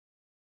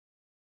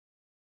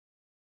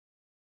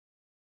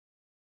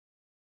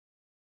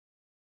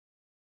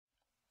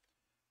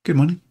Good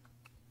morning.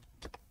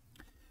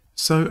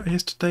 So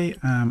yesterday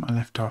I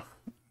left off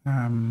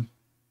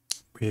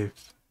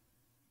with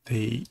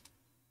the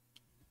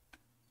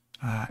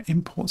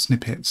import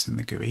snippets in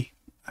the GUI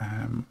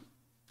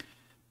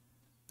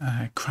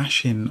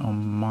crashing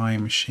on my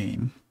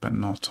machine, but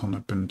not on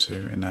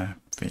Ubuntu in a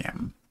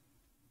VM.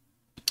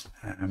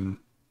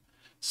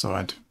 So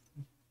I'd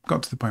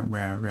got to the point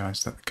where I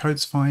realized that the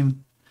code's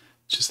fine,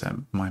 just that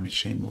my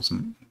machine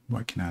wasn't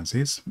working as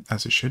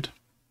it should.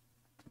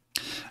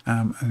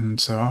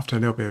 And so after a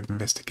little bit of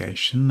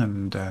investigation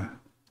and a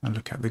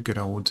look at the good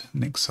old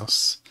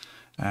Nixos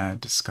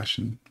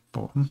discussion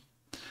forum,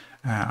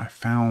 I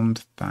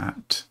found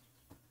that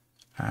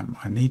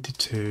I needed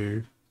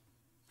to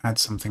add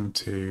something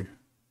to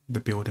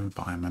the build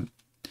environment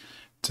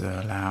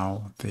to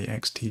allow the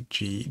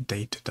XTG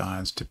data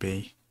dials to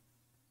be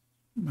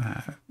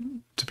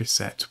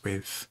set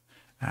with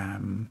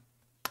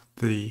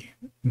the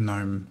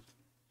GNOME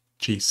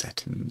G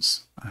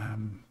settings.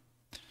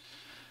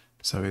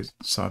 So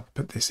I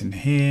put this in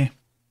here,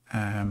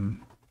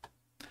 and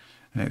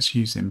it's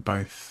using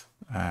both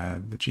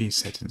the G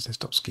settings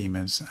desktop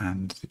schemas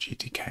and the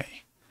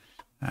GTK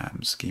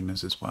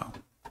schemas as well.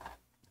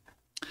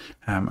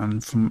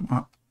 And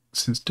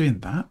since doing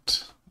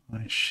that,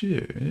 I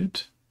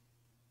should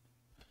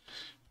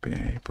be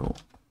able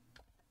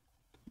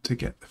to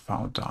get the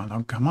file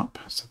dialog come up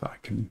so that I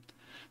can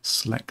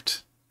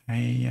select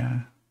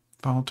a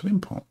file to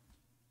import.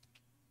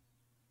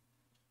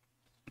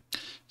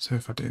 So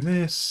if I do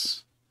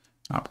this,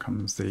 up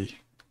comes the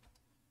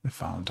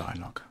file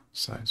dialog.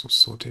 So it's all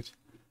sorted.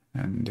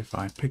 And if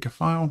I pick a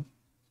file,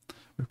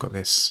 we've got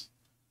this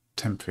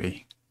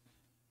temporary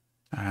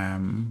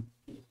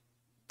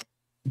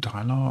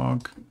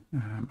dialog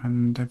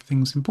and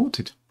everything's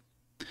imported.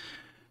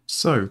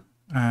 So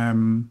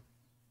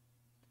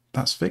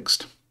that's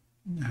fixed.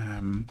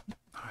 I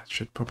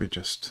should probably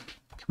just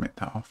commit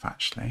that off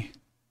actually.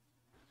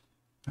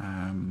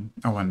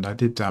 Oh, and I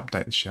did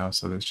update the shell,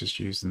 so that's just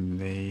using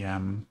the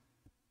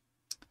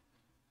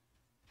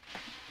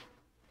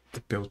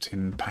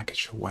built-in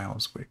package for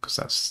Wales, because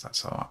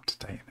that's all up to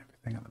date and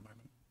everything at the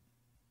moment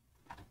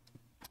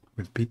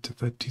with beta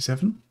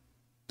 37.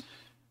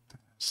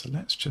 So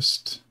let's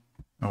just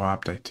I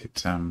updated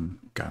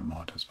Go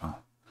mod as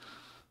well.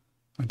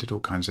 I did all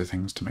kinds of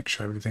things to make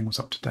sure everything was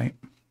up to date.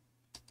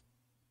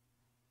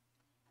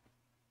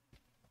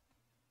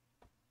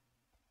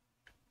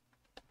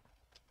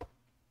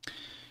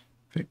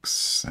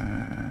 Fix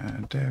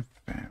dev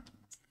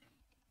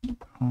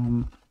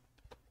on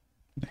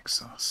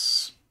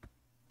Nexus.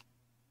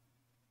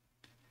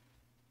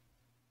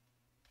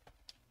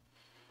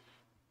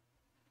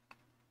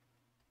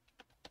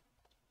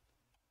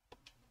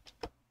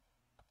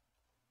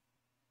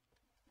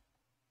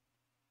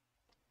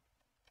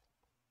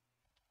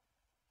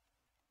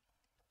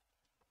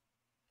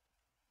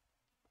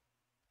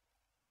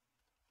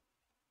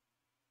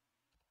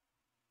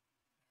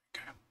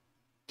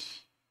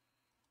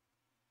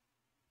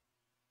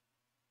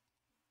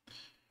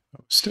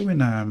 Still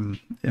in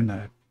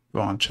a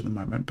branch at the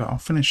moment, but I'll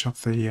finish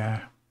off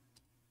the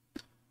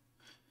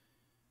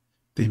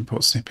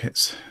import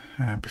snippets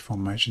before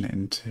merging it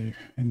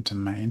into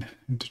main,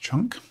 into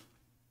chunk.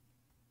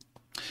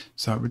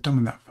 So we're done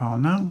with that file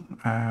now.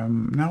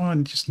 Now I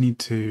just need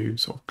to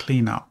sort of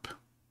clean up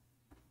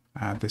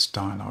this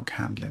dialog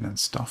handling and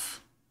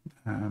stuff,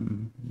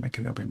 make it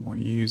a little bit more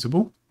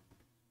usable.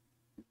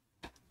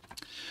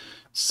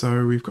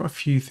 So we've got a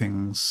few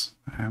things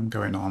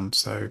going on.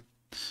 So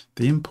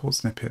the import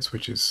snippets,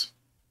 which is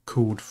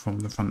called from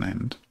the front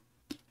end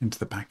into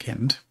the back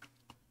end.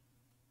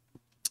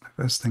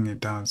 First thing it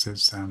does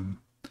is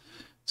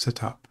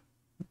set up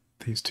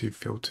these two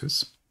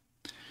filters,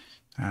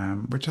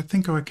 which I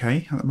think are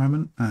okay at the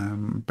moment.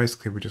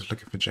 Basically, we're just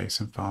looking for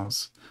JSON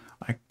files.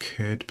 I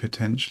could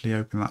potentially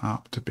open that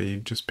up to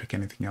just pick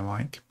anything I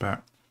like,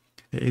 but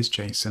it is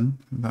JSON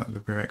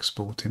that we're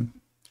exporting,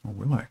 or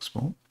will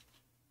export.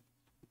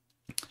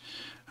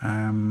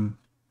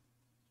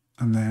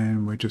 And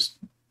then we're just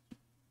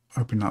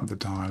opening up the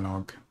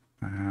dialog,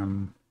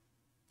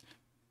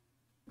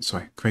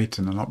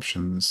 creating an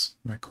options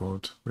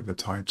record with the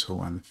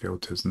title and the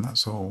filters, and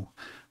that's all.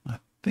 I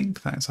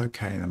think that's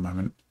okay at the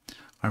moment.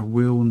 I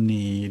will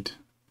need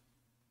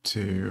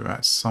to,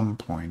 at some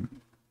point,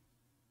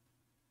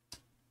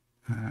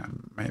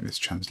 make this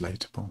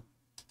translatable,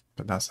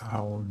 but that's a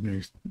whole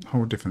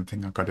different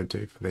thing I've got to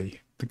do for the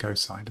Go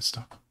side of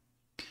stuff.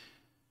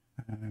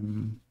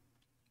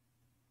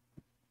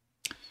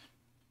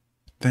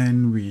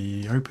 Then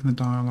we open the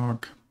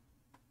dialog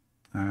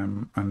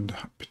and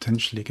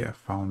potentially get a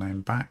file name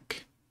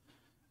back.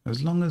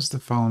 As long as the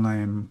file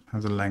name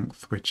has a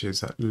length which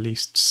is at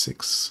least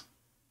 6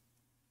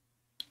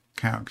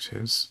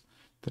 characters,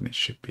 then it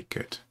should be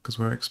good, because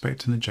we're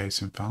expecting a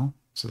JSON file,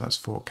 so that's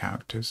 4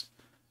 characters,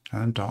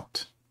 and a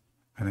dot,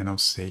 and then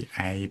obviously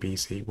A, B,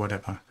 C,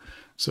 whatever.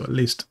 So at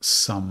least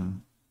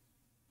some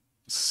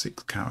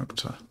 6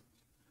 character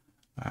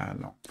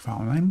long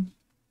file name.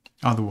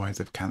 Otherwise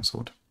they've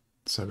cancelled.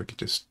 So we could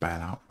just bail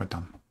out, we're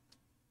done.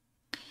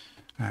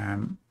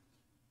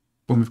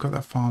 when we've got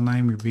that file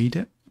name, we read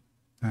it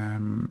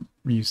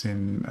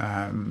using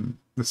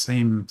the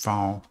same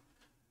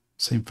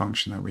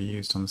function that we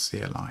used on the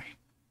CLI.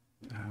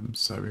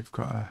 So we've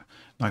got a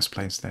nice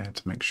place there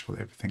to make sure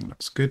that everything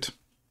looks good.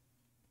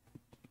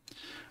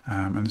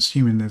 And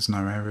assuming there's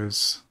no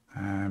errors,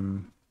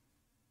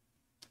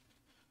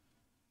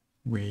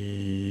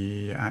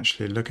 we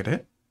actually look at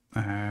it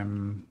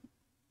and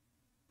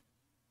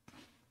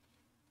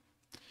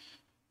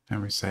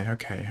we say,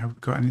 okay, have we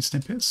got any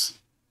snippets?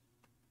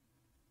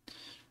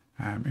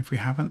 If we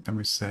haven't, then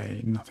we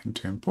say nothing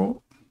to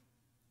import.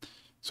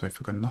 So if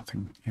we've got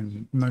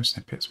no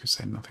snippets, we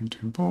say nothing to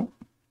import,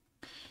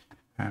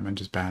 and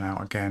just bail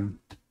out again.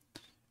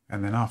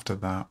 And then after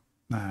that,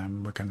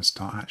 we're going to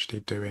start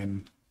actually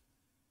doing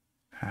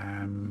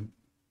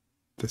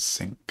the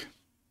sync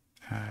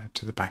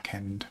to the back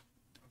end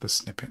of the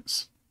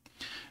snippets.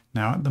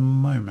 Now at the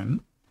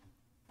moment,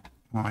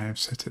 I have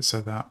set it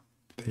so that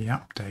the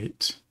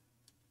update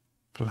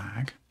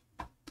flag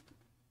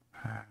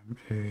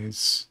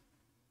is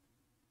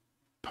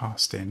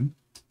passed in.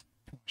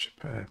 I should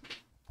put a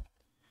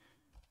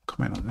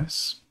comment on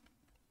this.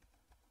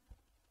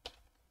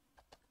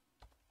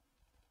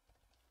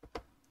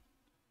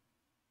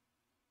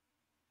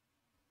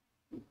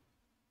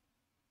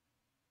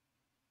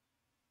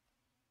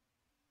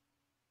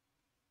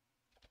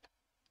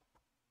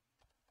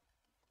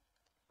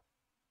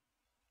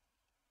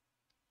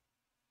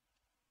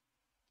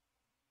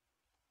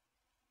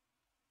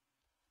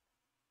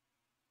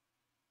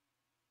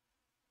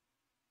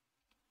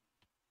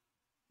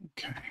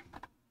 Okay.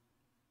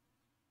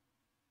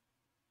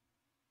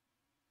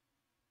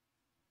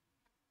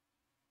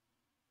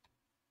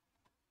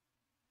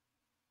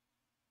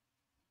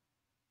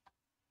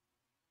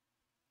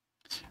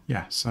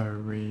 Yeah,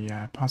 so we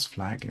pass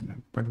flag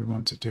in whether we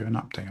want to do an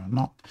update or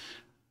not.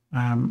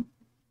 I'm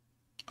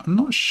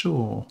not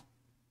sure.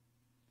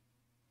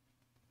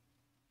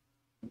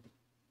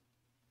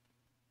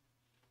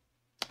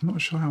 I'm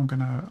not sure how I'm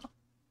going to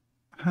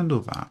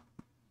handle that.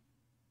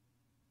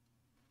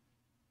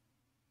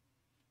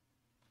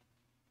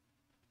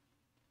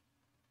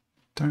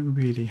 Don't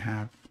really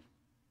have.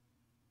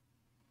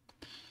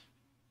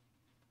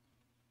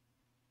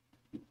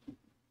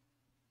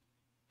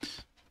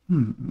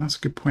 That's a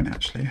good point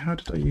actually. How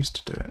did I used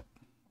to do it?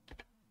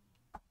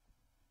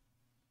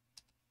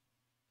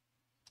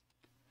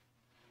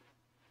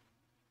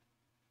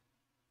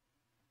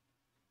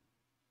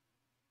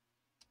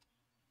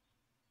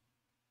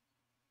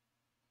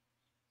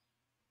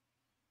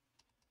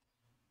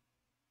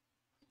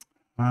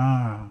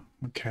 Ah,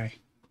 okay.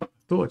 I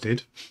thought I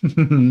did.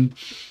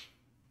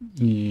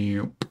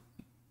 Yep.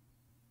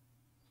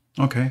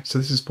 Okay, so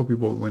this is probably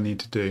what we need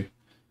to do.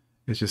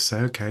 Is just say,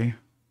 okay,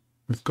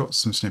 we've got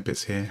some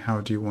snippets here. How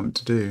do you want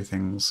to do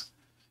things?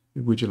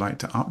 Would you like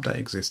to update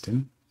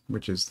existing,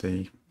 which is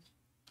the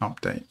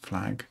update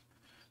flag,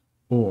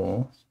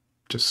 or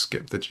just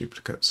skip the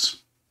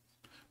duplicates,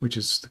 which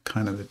is the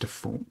kind of the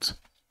default.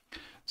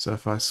 So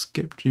if I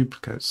skip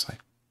duplicates, I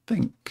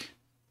think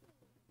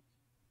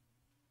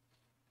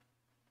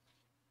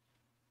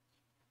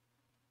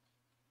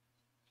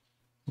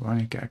we'll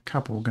only get a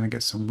couple. We're going to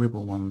get some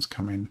wibble ones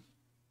coming.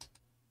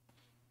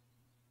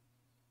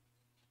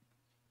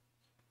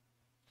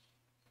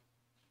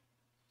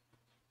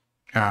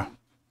 Ah,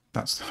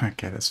 that's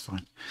okay, that's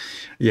fine.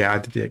 Yeah, I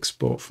did the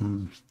export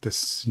from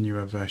this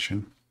newer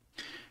version.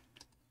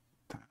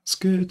 That's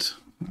good.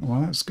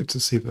 Well, that's good to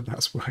see that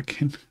that's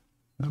working.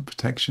 That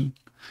protection.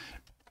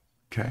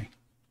 Okay.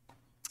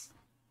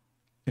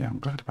 Yeah, I'm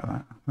glad about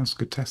that. That's a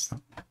good test,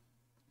 that.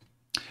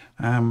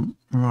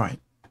 Right.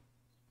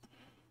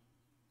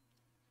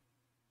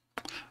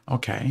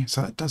 Okay,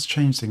 so that does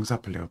change things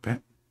up a little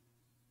bit.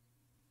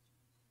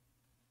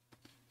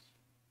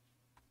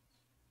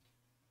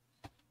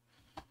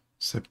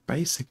 So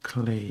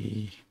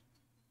basically,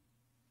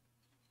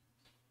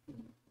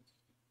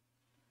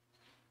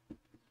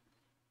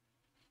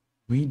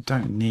 we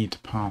don't need to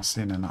pass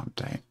in an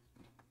update.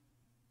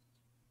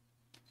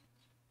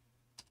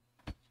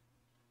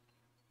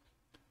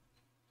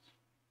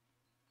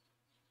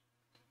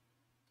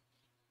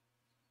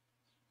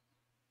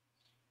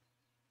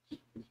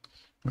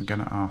 We're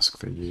going to ask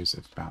the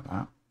user about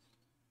that.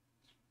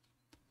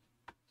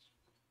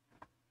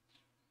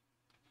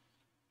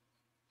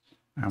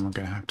 And we're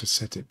going to have to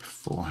set it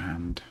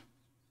beforehand.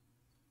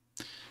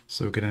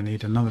 So we're going to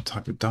need another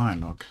type of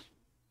dialog.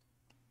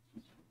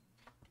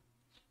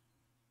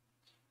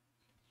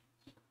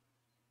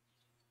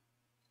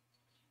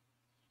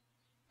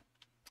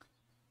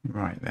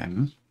 Right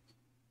then.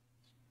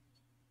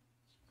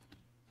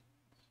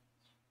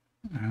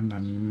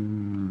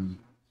 And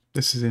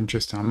this is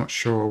interesting. I'm not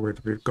sure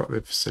whether we've got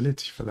the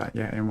facility for that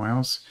yet in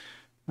Wales.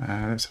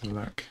 Let's have a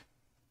look.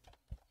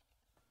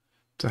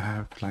 To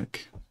have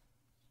like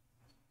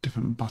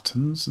different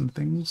buttons and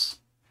things.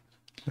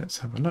 Let's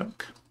have a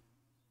look.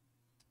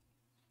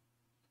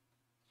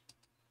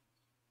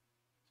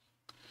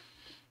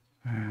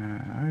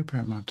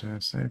 Open my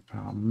save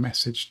file,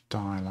 message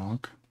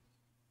dialog.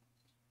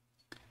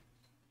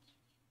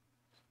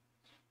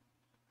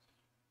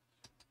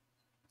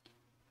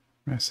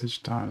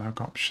 Message dialog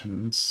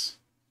options.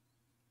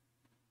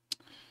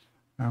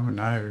 Oh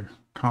no,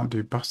 can't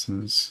do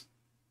buttons.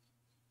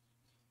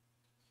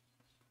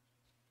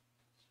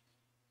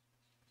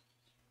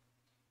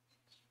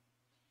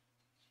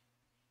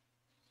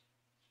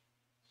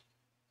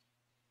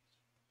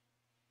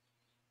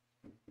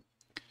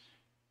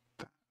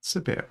 That's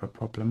a bit of a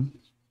problem.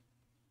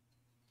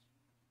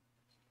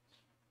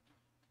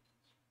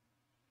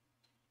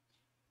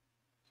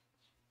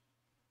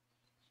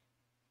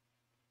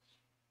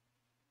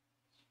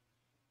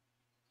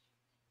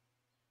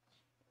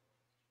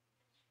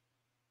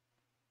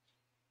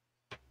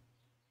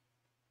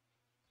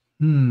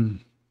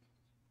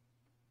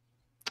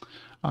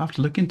 I'll have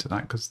to look into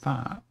that because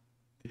that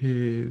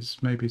is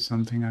maybe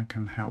something I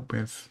can help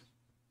with.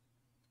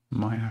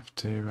 Might have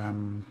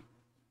to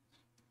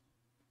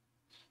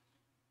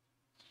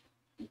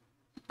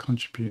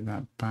contribute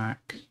that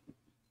back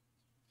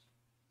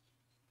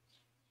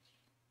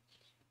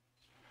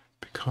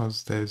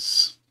because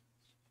there's,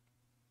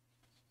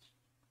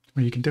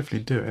 well, you can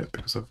definitely do it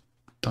because I've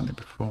done it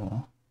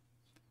before,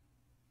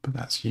 but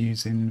that's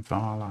using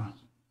Vala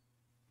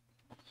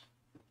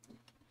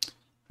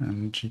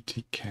and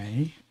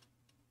GTK.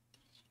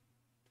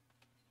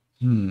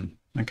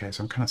 Okay,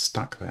 so I'm kind of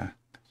stuck there.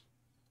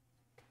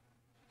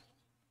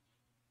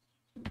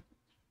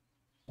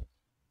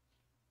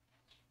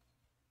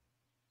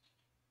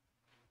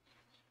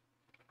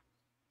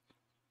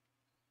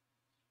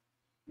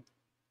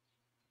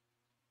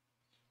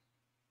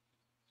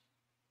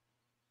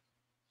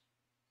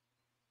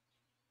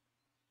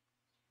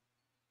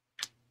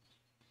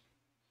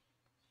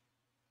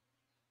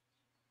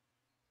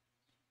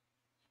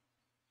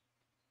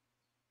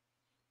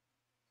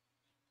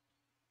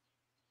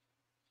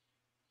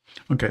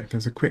 Okay,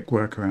 there's a quick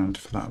workaround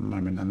for that at the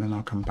moment, and then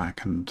I'll come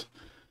back and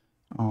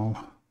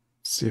I'll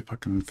see if I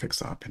can fix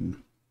that up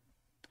in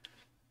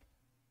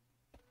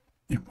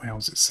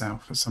Wales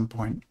itself at some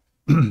point.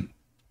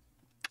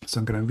 So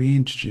I'm going to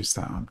reintroduce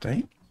that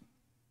update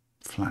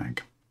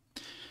flag,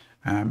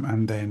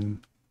 and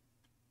then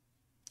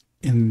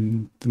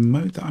in the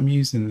mode that I'm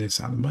using this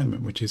at the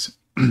moment, which is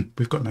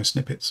we've got no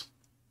snippets,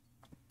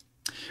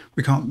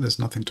 we can't, there's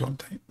nothing to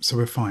update, so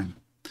we're fine.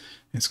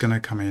 It's going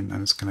to come in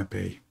and it's going to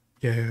be,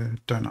 yeah,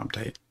 don't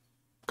update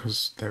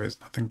because there is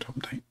nothing to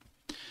update.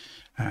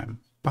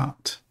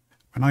 But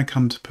when I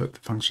come to put the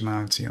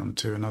functionality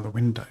onto another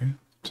window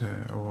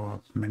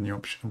or menu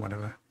option or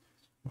whatever,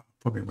 well,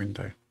 probably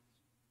window,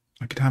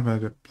 I could have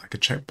like a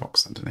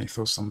checkbox underneath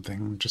or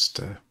something just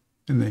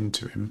in the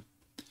interim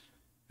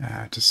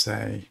to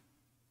say,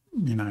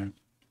 you know,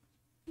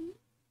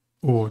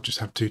 or just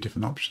have two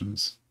different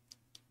options,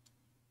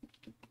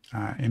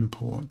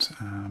 import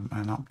and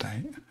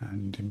update,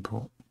 and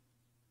import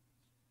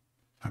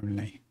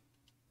only,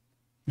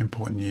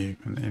 import new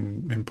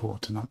and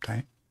import and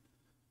update,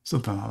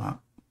 something like that.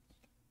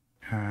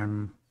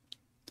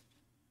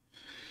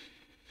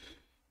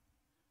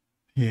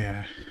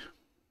 Yeah.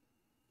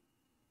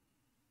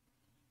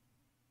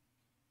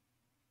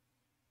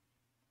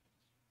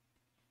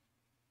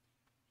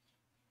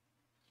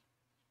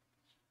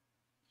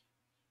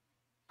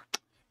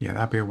 Yeah,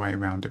 that'd be a way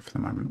around it for the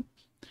moment.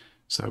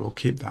 So we'll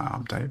keep that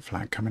update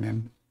flag coming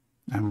in,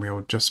 and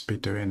we'll just be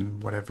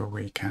doing whatever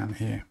we can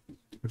here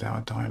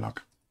without a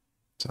dialogue.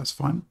 So that's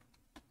fine.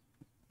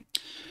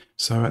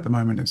 So at the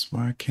moment it's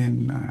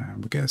working.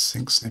 We get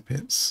sync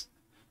snippets.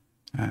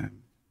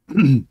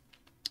 Sorry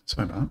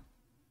about that.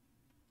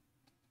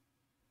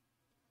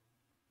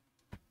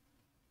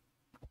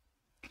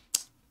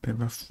 Bit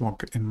of a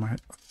frog in my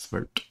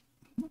throat.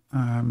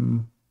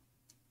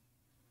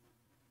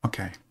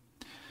 Okay.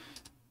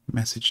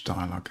 Message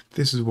dialog.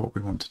 This is what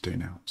we want to do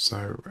now.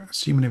 So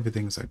assuming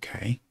everything's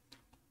okay,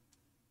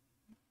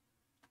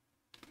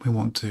 we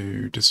want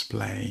to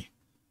display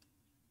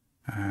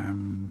a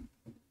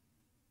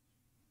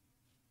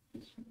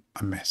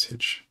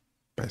message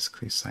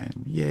basically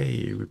saying,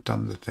 yay, we've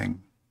done the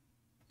thing.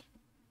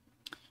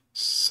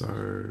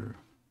 So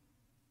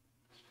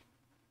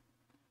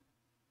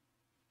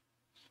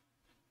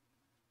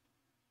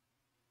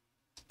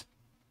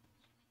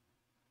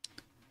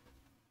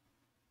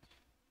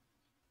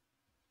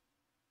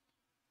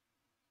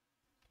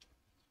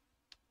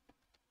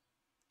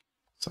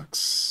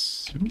success.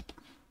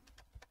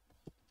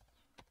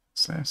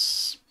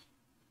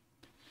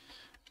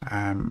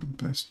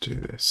 Let's do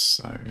this.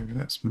 So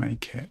let's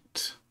make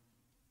it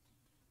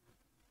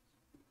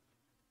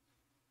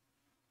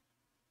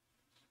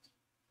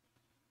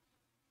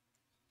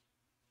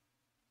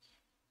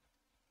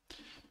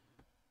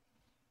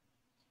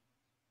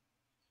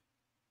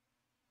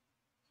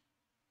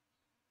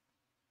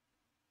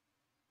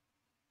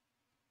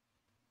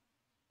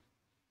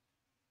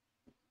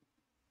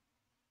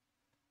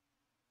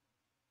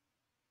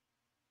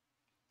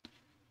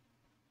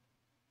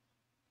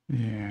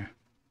yeah.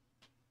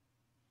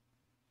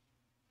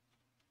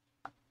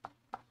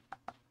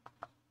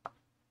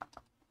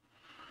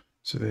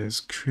 So there's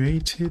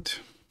created.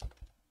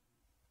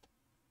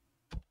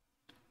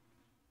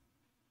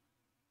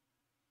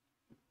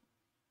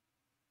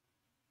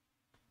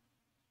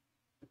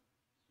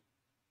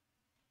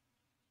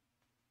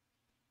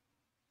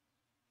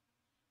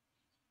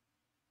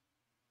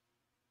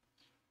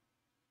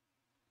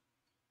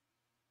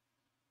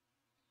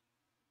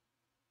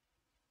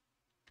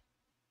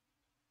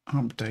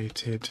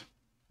 updated,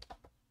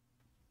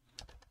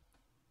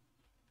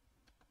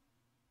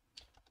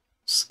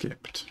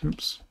 skipped.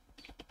 Oops.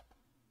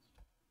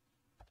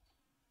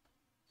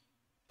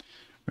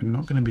 We're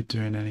not going to be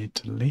doing any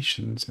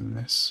deletions in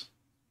this.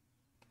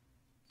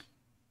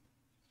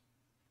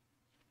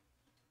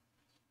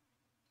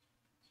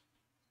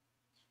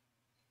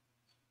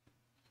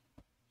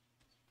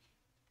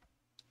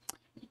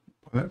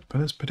 But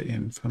let's put it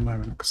in for the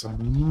moment because I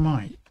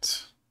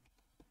might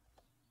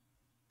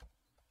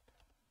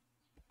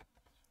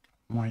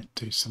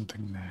do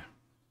something there.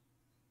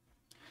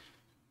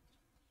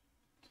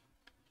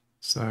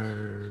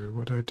 So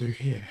what do I do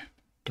here?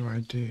 Do I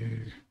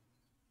do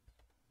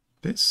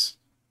this?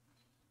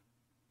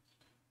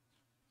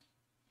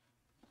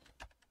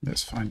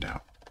 Let's find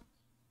out.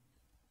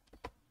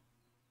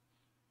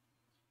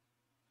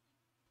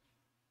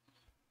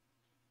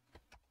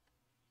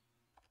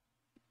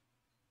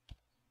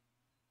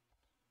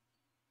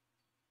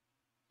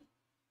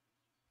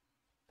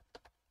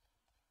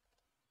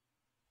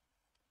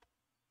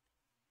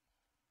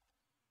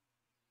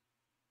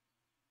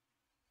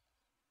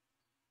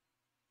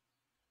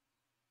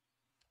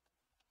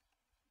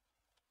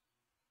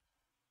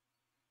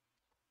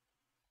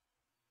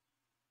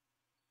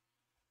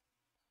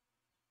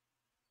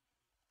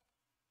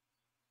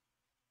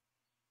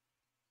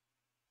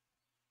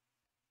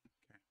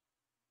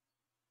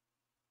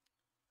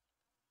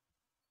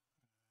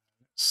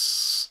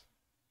 Let's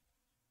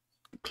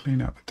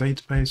clean up the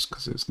database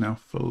because it's now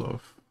full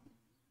of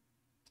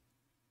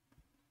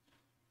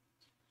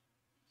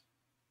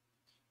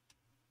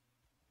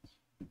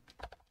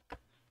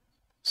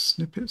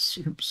snippets.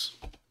 Oops.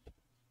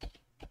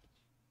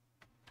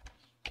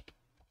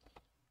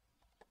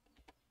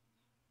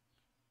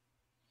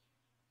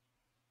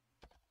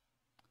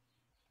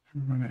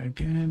 Run it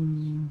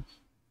again.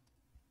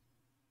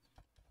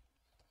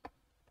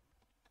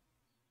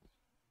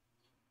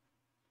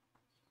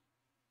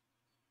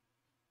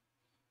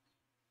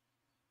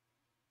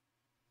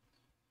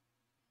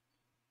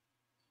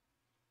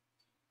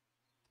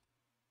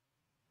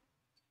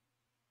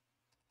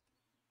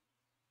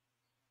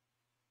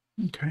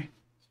 Okay.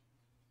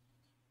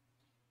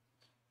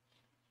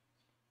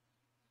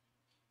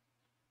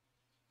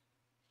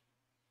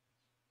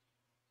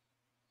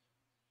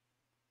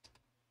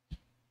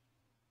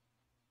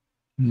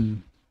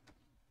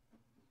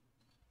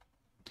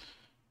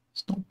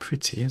 It's not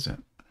pretty, is it?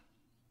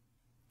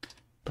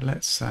 But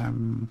let's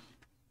give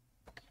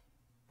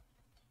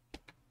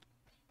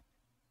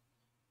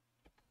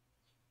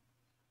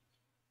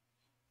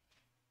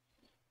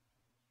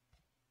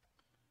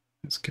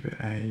it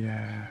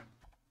a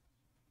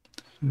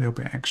little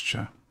bit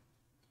extra.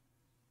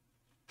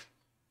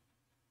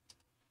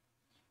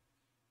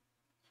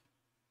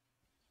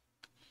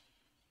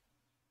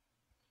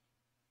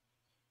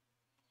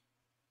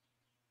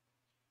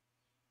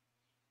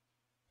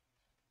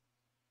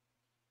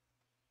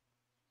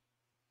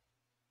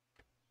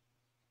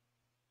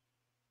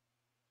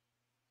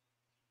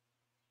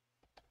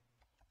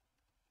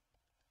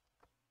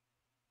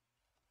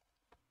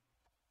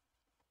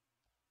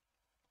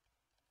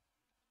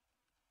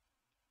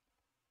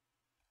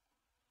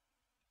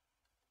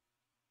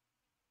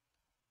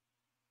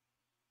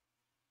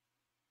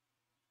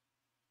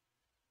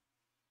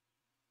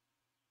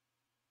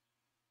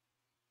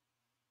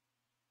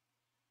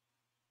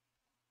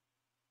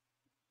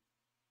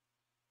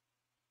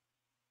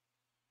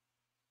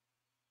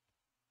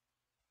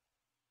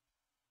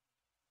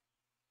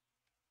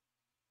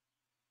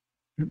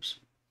 Oops.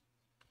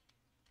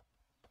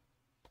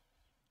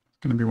 It's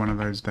going to be one of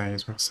those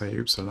days where I say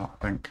oops a lot,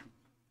 I think.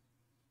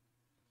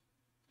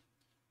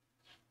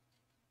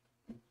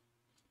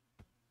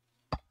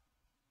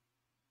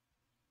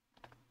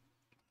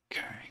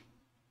 Okay.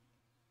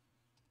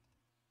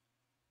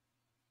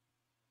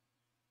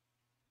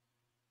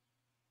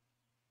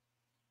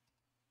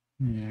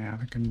 Yeah, I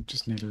think I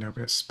just need a little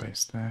bit of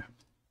space there.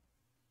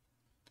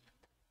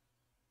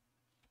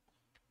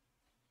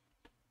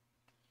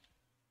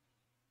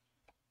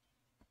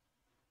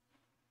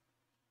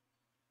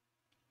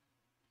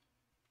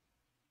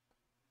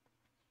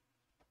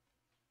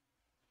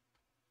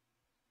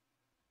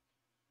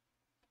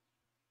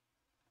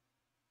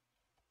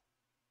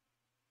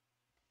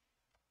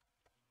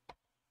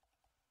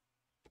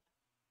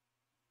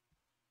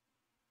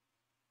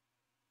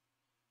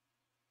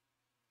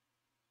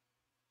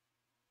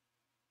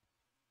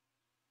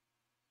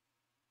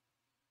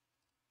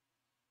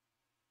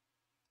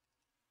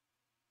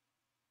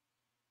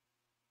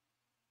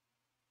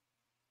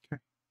 Okay.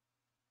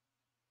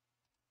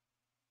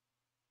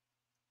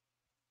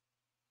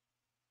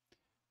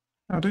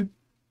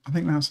 I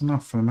think that's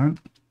enough for the moment.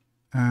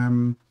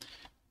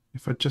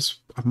 If I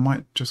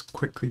might just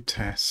quickly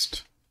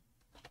test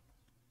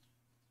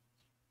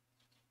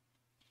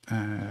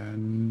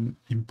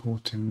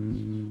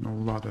importing, or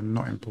rather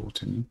not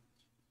importing.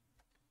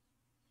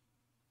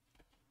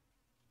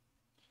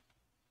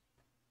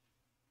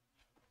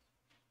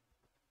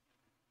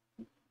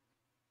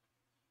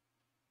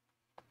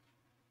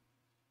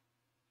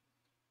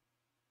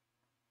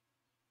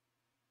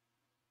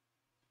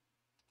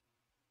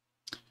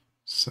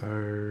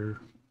 So,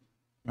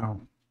 oh,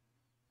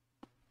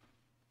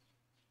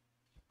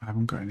 I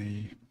haven't got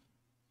any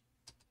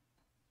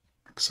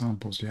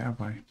examples yet,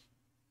 have I?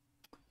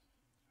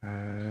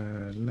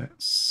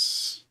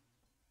 Let's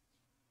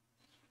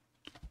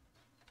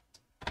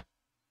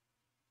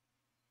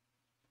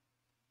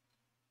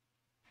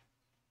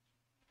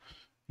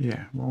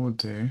yeah, what we'll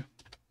do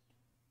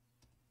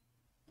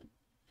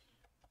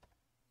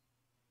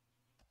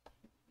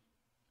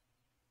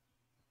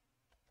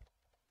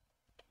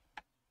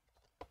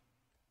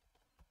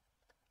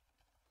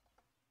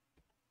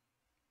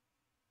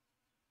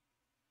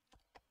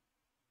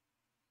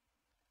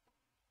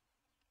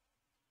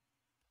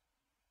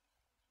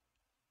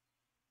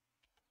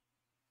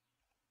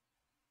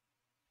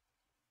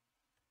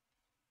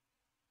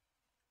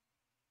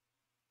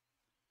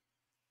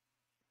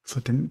so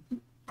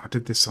I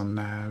did this on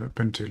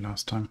Ubuntu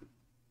last time.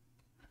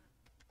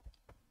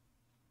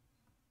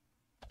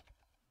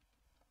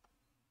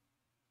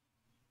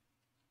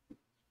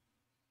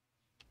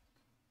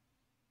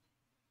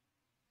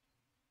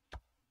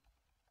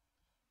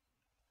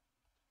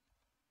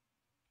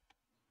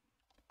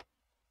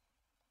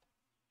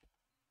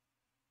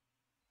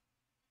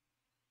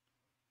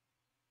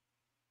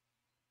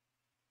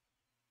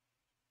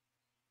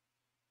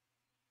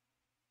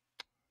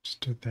 Just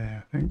did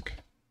there, I think.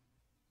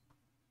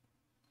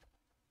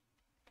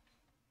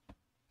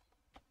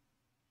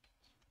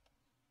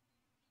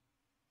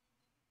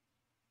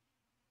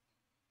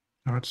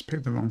 Oh, I just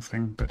picked the wrong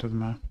thing, but it doesn't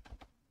matter.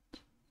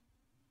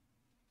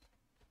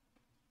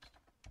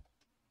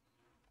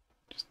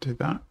 Just do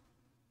that.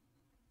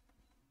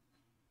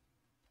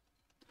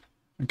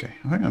 Okay,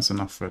 I think that's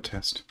enough for a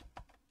test.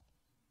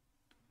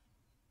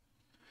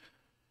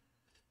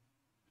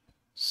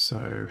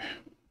 So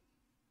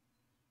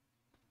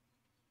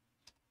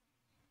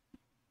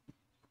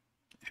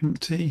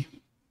empty,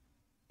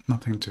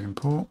 nothing to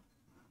import,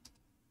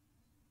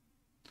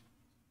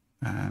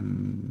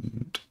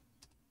 and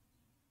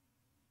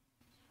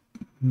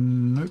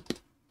nope,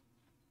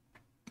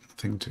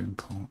 nothing to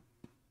import.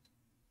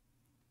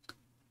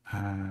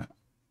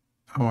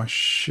 Oh, I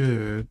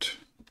should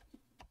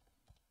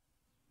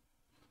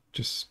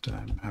just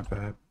have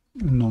a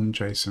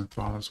non-JSON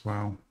file as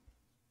well.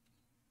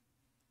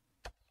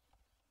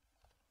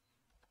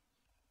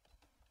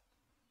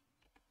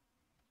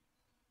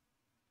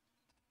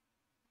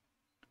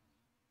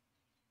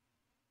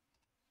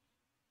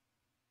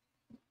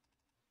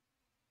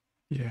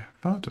 Yeah,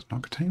 file does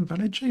not contain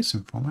valid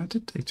JSON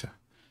formatted data.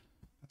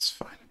 That's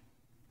fine.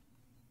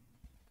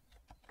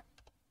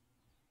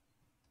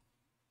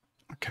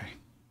 Okay.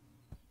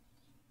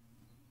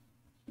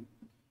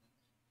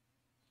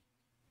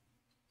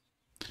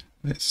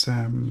 Let's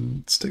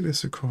stick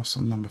this across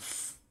on number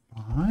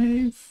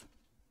 5.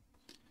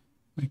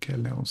 Make it a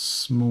little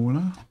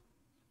smaller.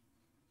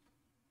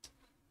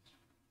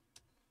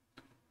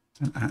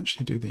 And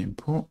actually do the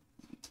import.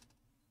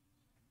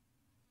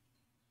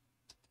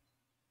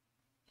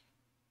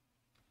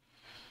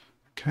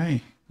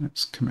 Okay,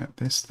 let's commit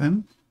this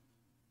then.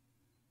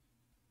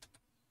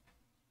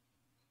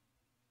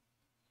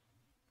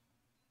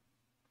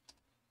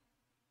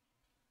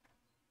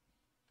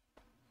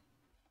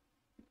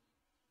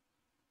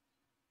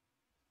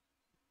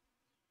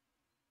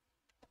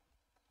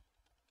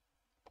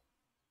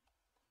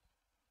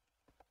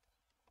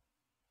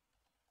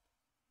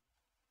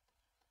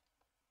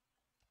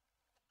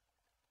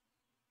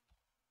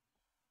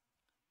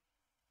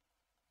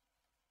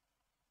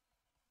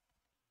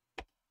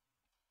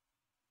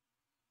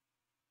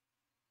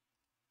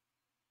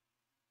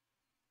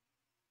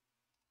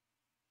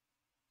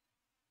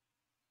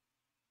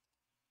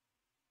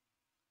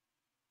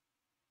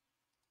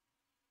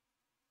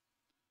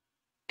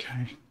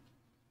 Okay.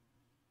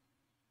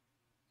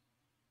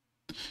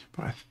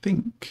 But I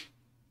think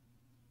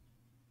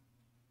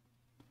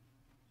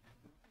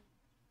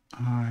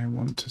I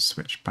want to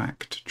switch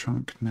back to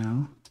trunk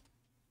now.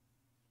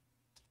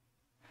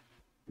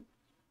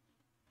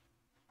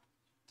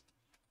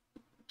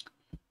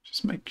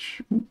 Just make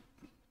sure. Ooh,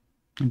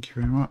 thank you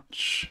very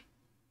much.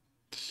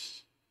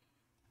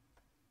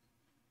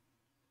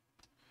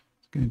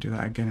 Going to do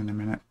that again in a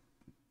minute.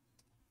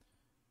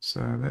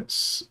 So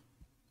let's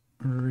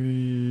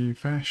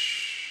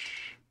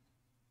refresh.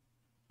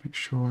 Make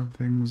sure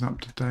everything's up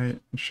to date.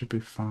 It should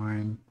be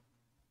fine.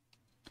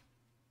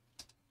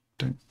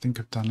 Don't think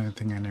I've done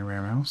anything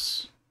anywhere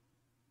else.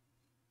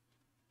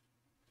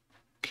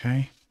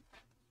 Okay.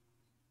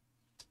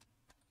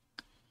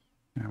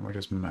 Now we'll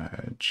just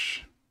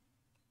merge.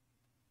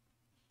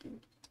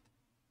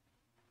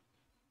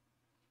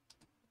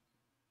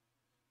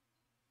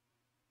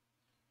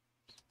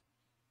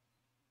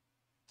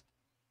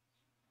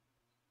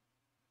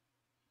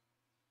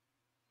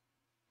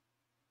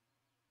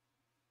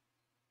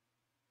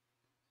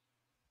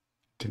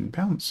 Didn't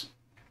bounce.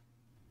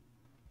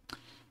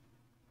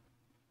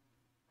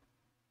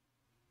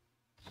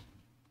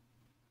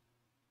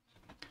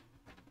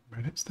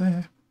 But it's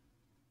there.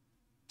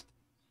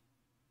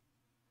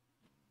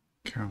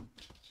 Cool.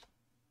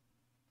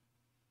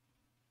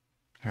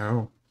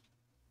 Oh.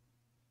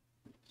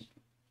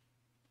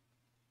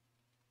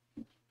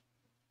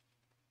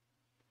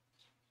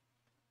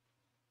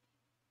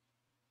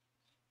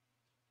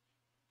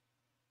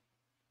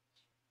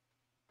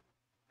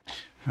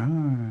 Ah,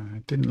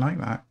 I didn't like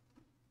that.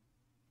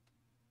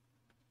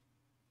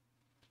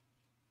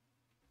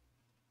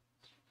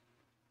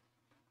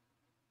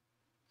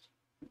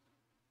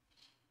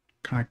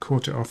 Kind of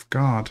caught it off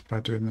guard by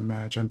doing the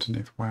merge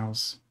underneath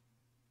Wales.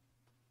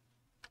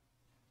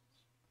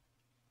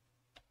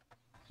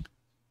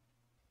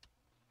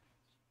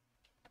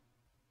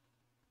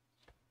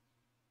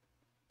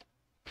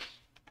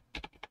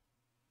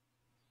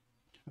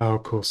 Oh,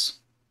 of course.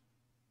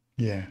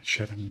 Yeah,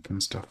 shedding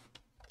and stuff.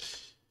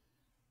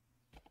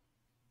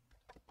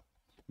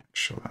 Make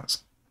sure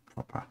that's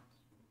proper.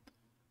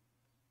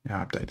 Yeah,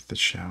 I updated the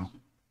shell.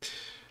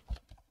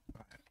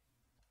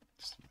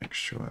 Just make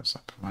sure that's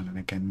up and running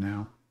again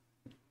now.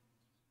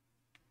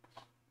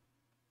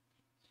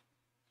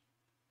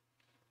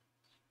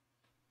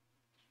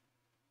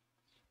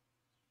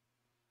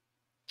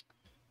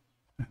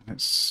 And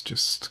let's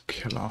just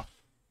kill off.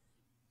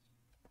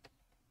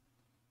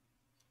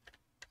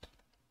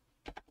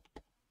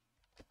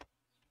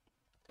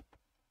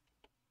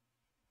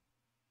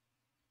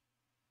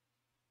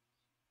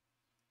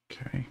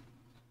 Okay.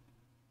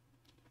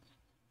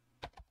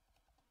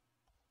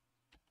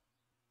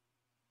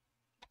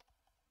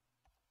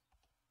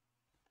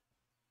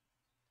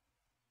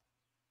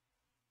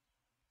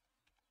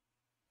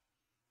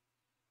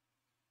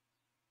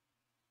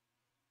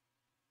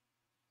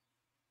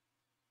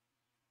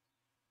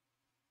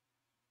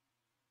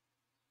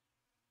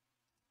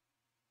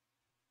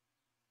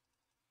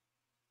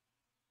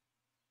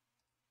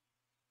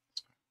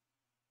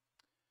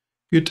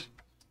 Good.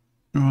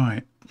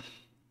 Right.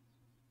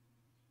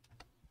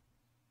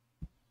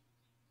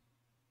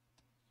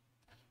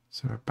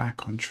 So we're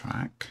back on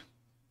track.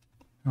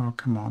 Oh,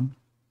 come on.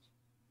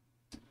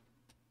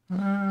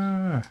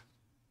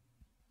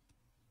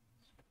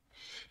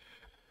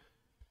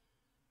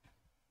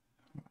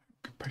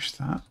 Push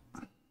that.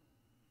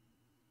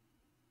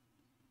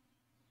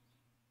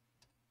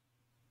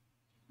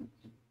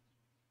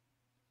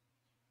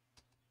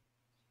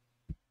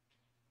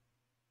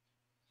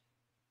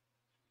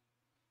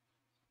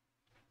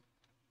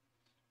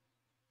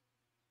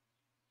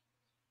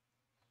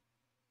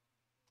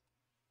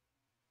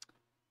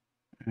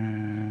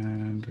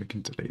 And we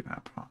can delete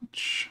that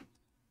branch.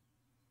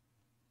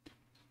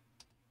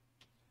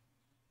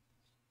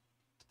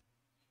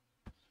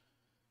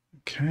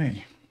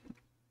 Okay.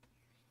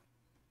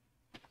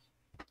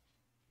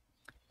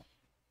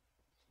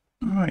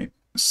 All right.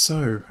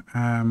 So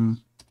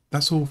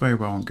that's all very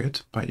well and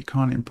good, but you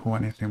can't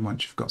import anything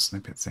once you've got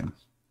snippets in.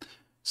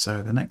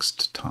 So the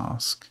next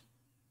task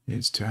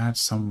is to add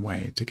some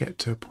way to get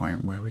to a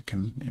point where we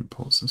can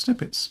import some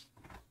snippets.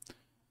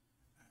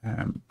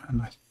 And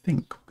I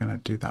think we're going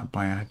to do that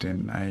by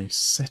adding a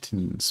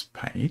settings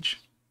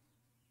page.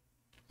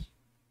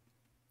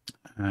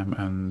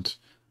 And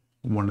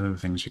one of the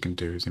things you can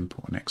do is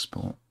import and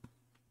export.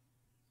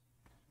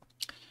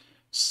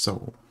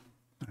 So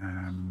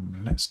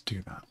let's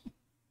do that.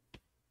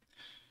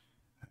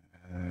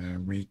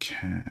 We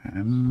can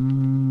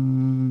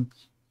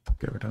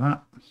get rid of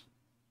that.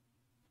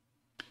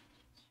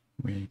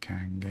 We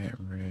can get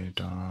rid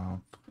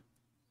of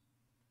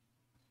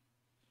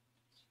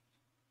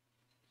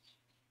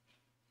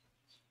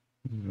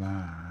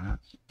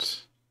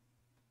that.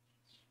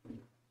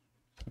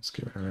 Let's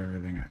get rid of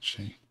everything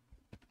actually.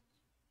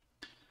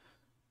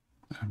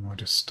 And we'll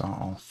just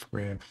start off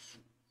with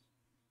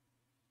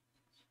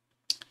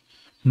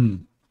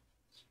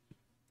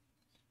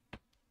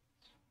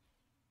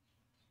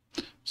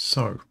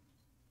so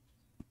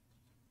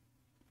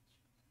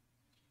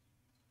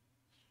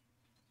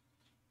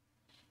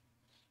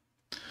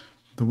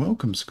the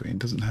welcome screen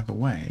doesn't have a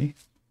way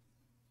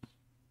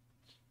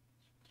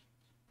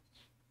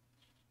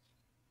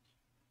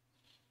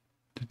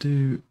to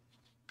do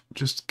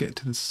just get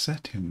to the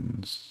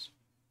settings.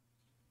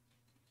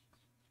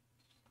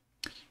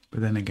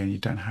 But then again, you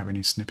don't have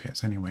any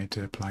snippets anyway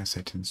to apply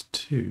settings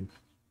to.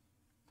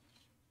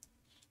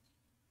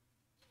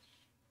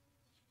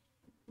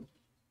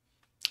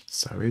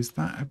 So is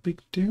that a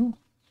big deal?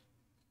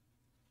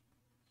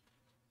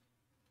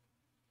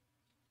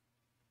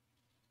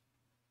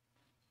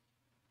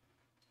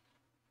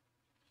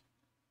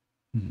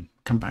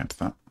 Come back to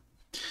that.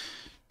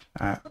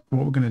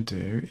 What we're going to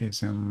do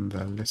is in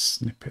the list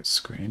snippet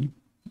screen,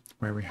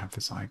 where we have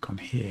this icon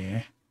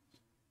here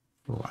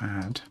for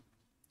add,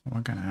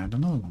 we're going to add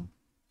another one.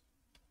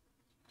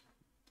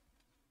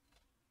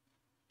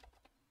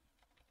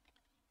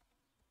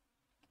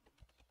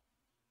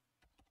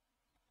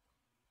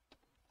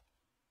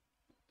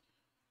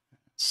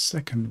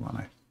 Second one,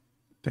 I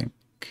think.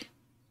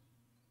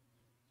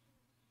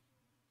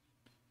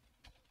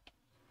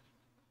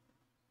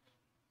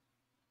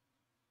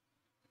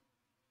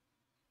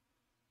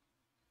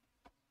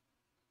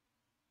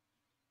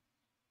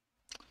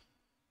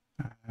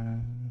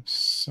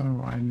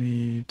 So I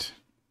need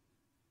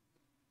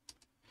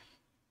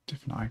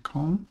different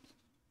icon.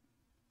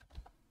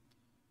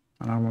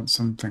 And I want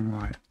something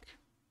like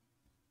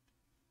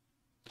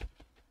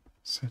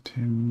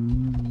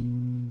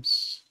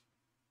settings,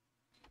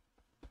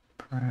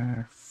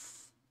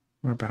 pref,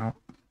 what about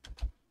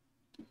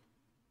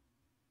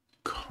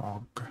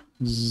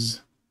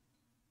cogs?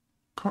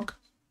 Cog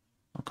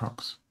or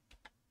cogs?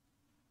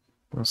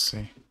 We'll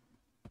see.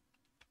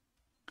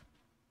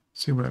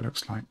 See what it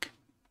looks like.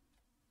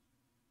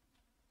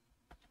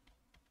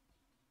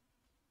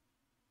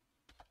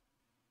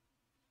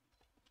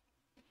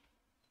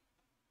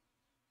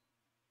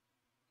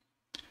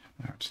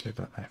 I'll just leave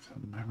that there for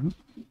the moment.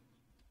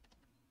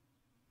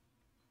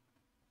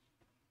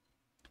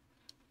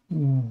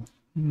 Ooh,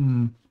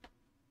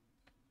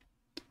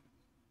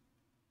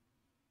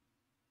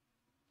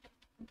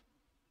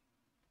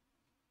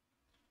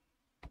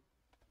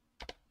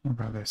 What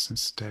about this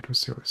instead? We'll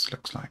see what this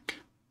looks like.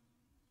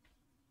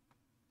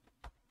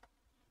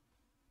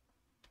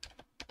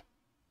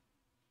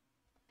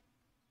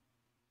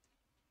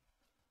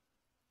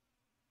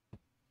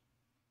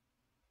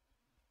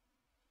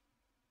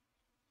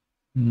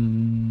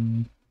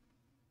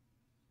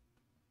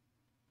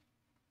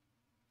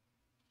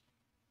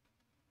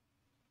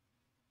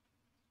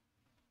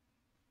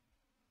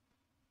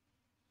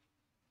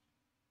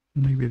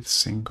 Maybe the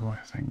single, I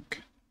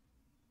think.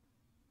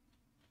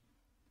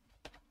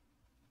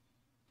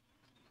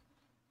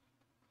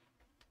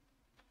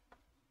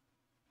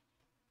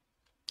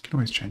 Can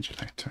always change it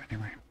later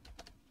anyway.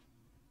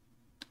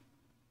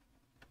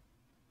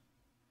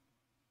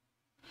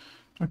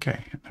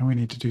 Okay, now we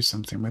need to do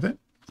something with it,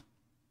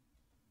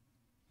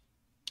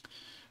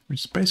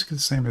 which is basically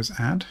the same as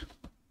add,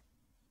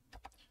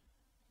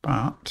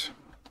 but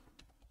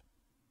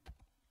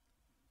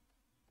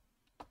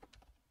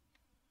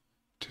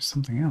do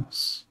something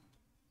else.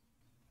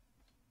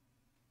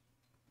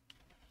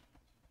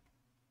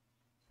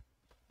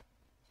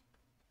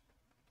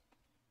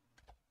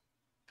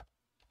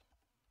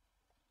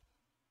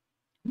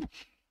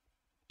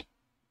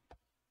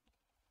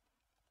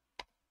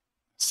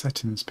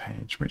 Settings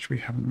page, which we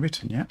haven't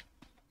written yet.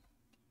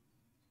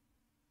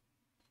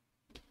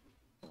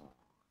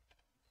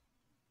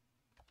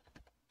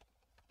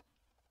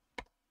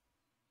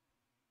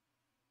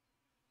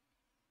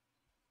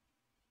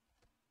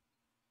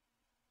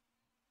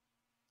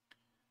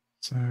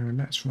 So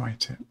let's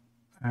write it.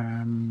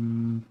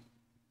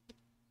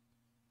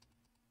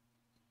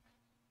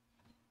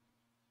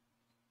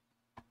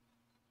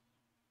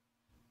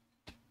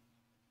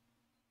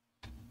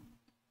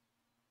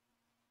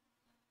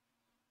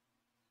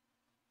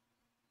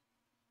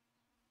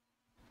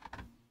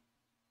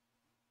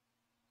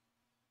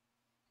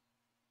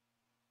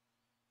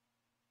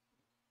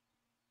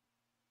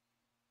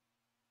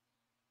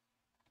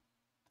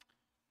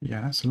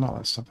 Yeah, that's a lot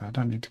of stuff there. I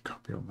don't need to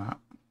copy all that.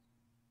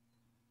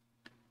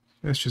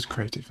 Let's just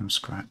create it from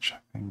scratch, I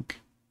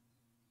think.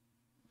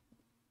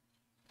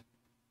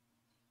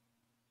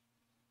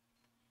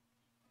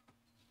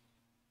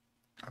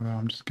 Although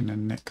I'm just going to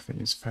nick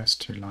these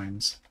first two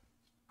lines.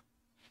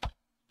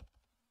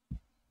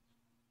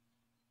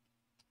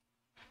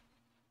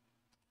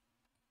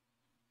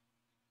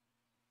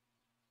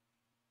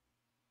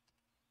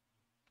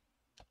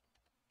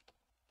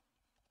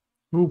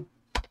 Ooh.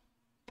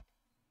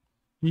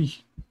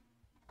 Eeh.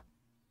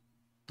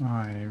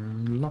 I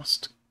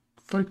lost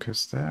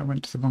focus there. I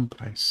went to the wrong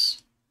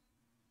place.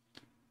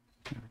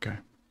 There we go.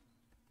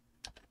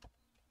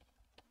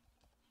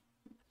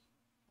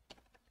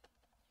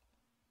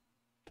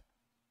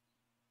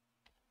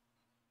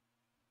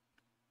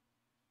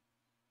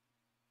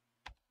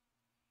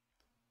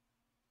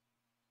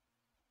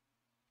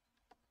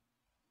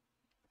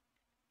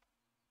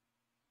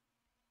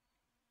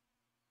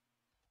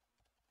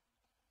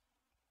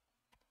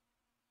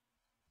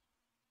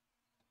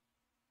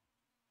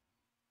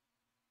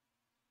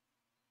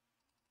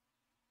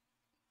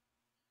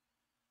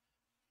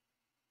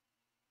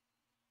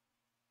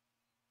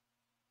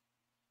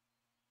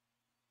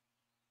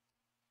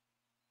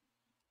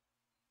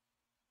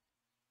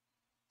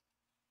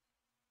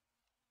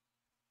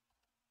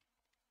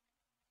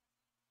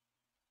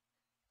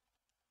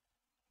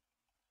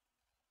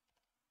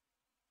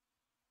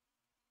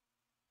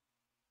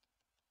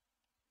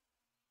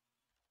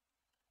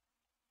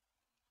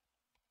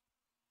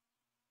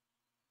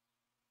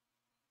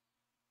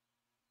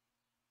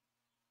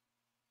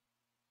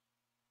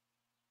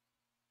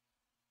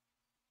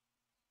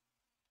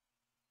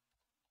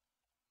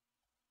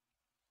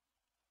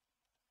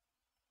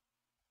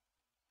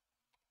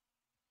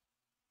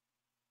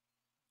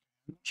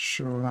 Not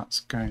sure that's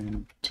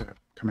going to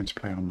come into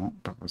play or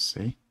not, but we'll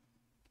see.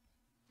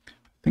 I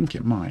think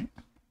it might.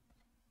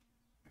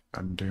 If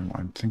I'm doing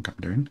what I think I'm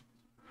doing.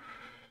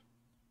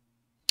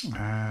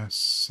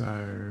 So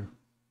I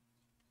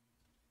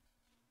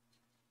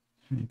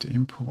need to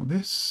import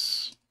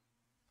this.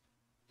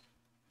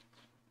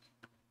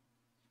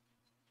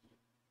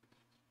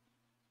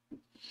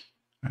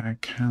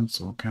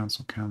 Cancel.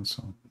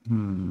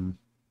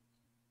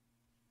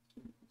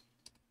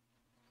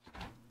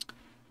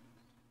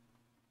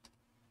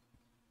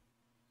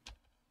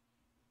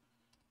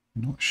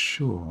 not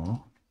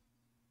sure.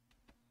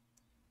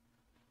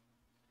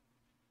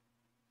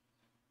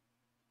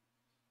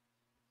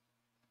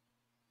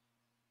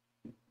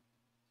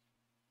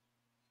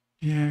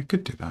 Yeah, I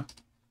could do that.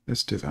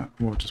 Let's do that.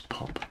 We'll just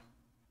pop.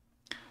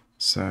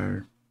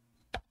 So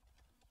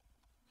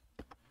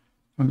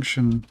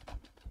function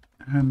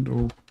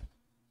handle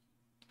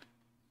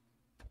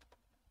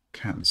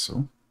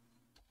cancel.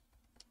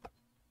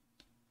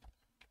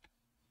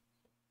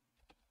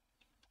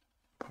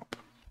 Pop.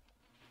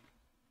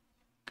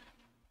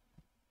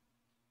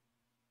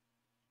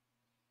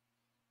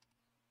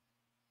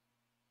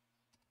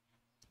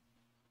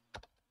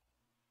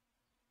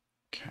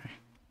 Okay.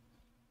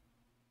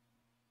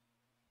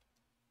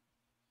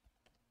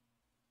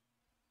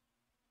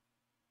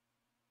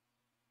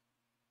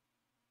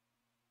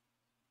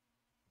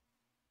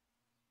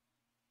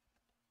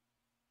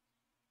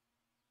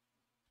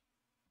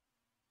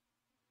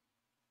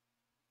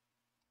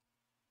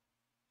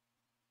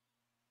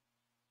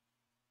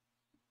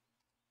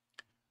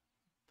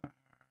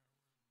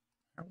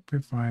 Help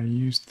if I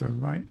use the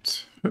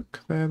right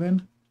hook there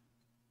then.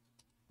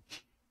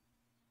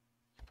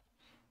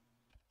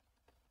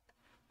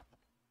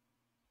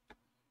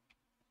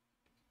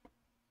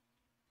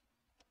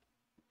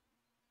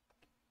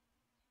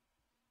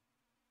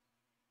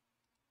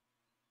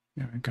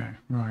 There we go.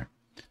 Right.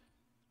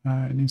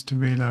 It needs to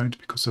reload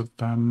because of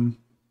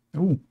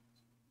oh,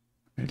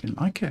 I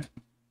didn't like it.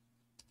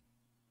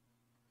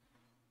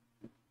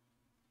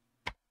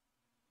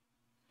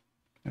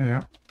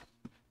 Yeah.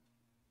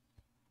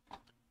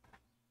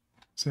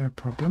 Is there a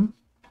problem?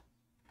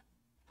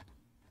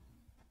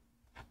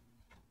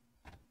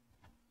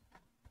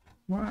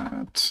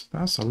 What?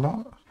 That's a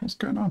lot. What's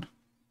going on?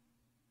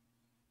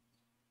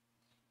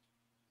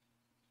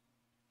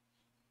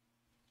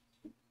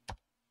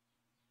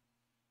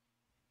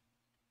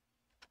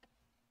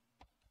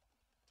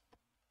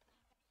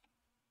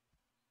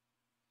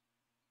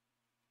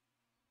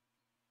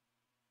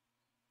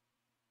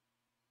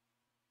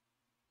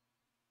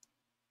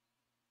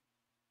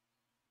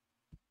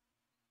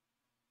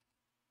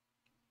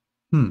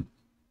 Hmm.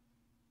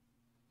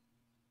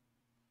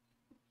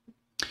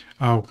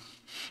 Oh.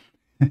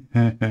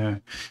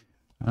 I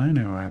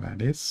know why that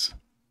is.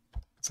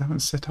 Because I haven't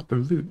set up a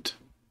route.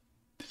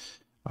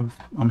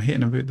 I'm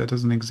hitting a route that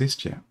doesn't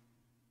exist yet.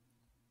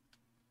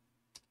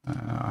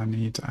 I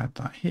need to add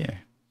that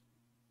here.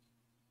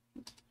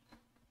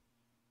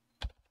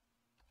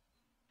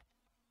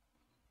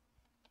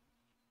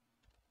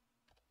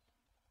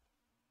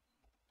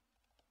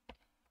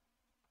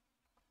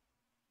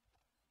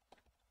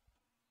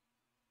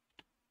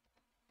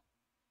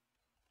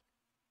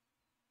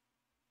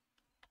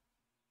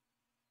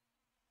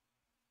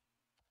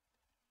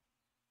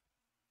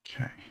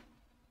 Okay.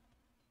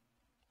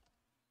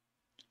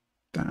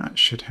 That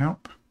should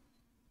help.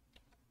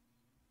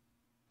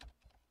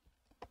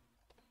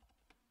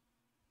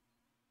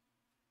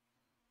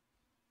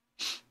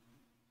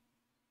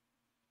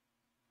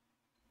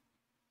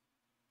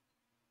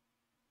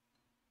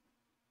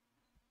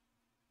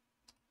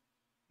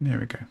 There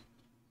we go.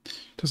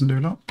 Doesn't do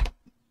a lot.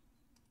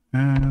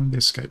 And the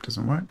escape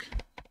doesn't work.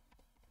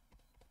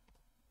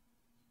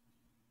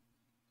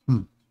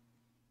 Hmm.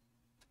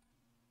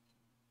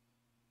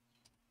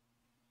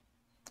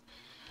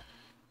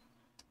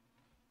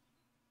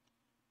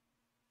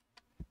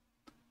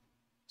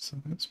 So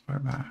let's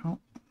work that out.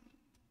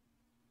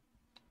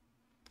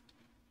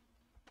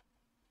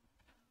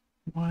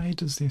 Why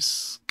does the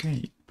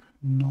escape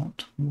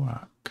not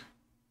work?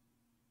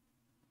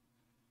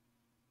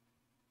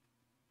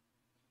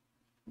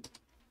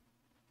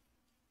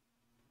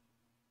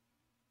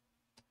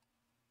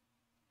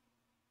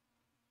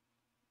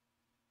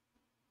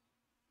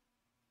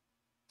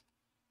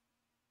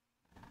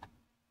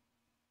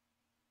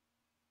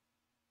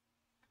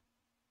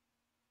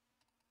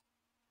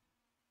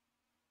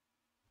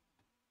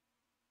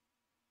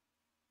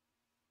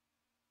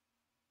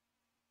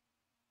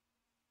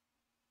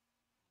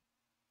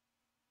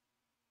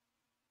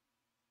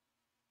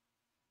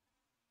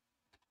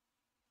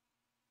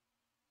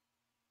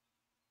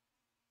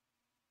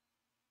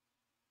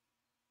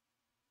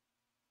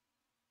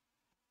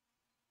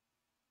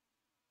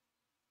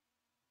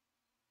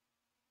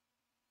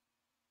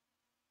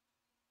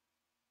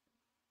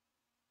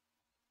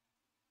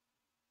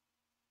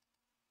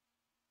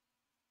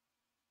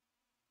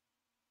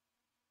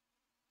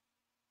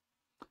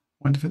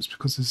 I wonder if it's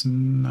because there's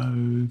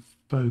no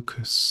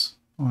focus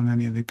on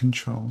any of the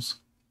controls.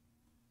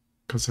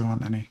 Because there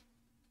aren't any.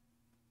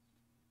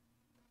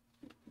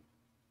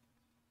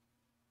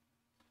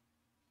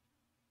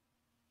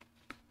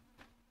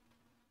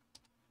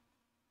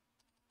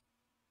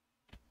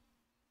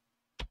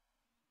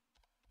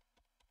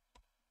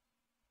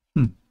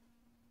 Hmm.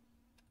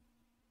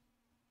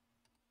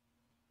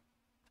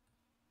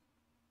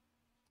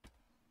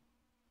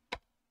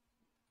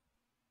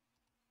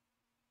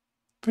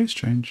 Very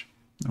strange.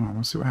 Alright,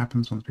 we'll see what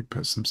happens once we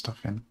put some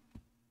stuff in.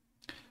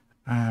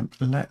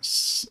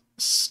 Let's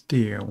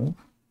steal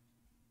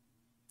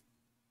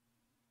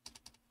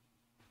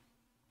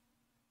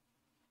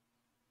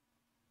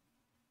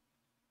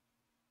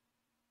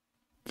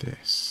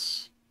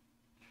this.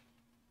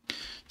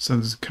 So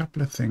there's a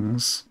couple of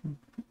things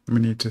we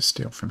need to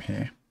steal from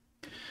here.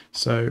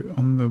 So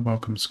on the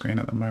welcome screen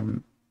at the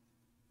moment,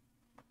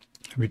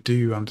 we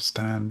do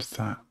understand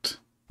that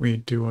we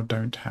do or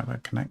don't have a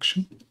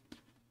connection.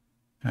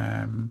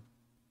 And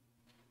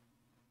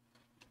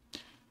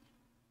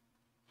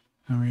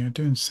we are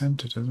doing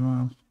centered as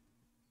well.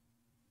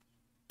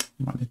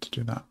 Might need to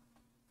do that.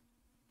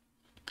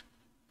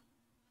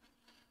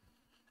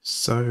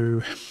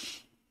 So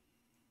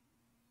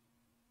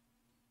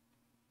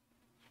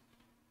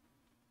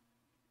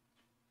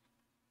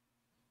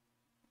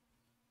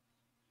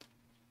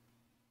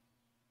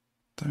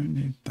don't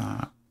need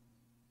that.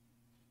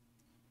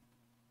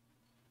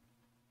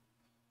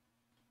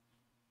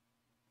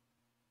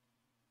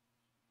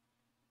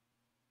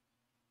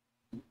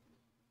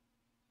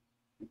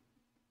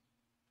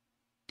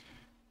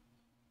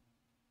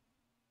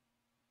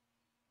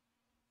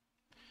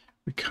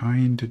 We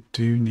kind of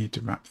do need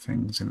to wrap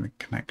things in the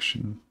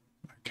connection.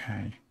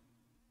 Okay.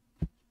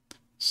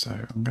 So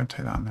I'm going to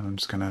take that and then I'm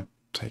just going to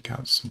take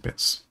out some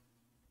bits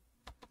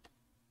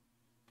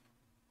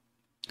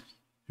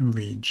and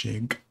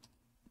rejig.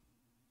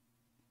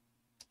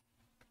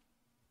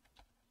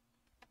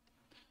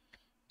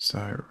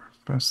 So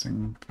first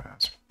thing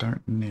first, we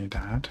don't need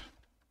add.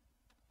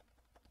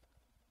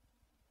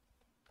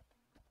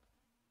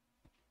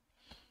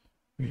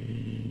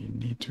 We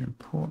need to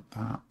import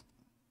that.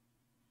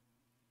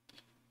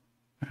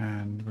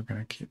 And we're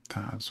going to keep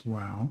that as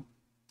well.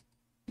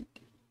 We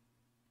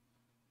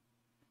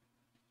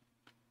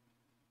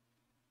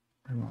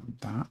want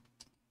that.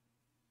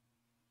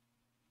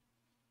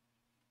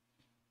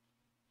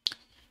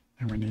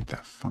 And we need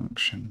that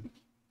function.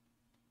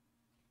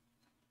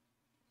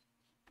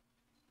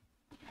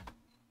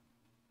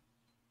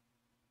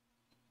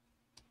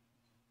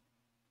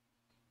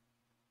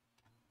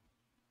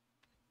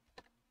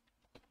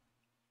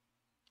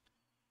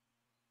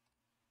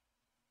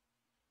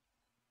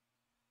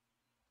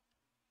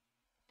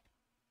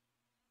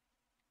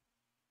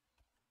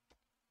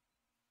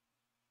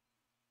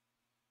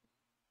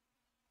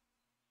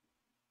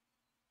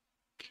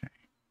 Okay.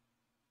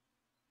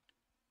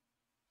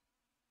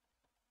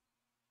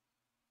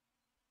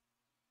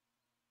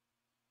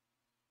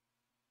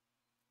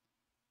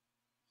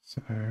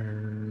 So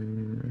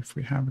if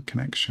we have a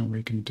connection,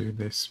 we can do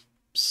this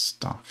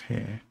stuff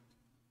here.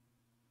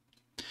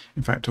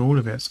 In fact, all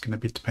of it's going to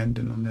be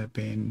dependent on there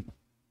being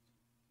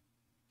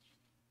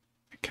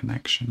a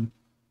connection.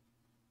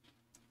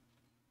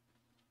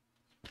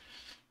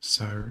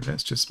 So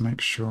let's just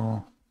make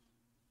sure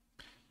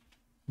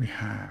we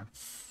have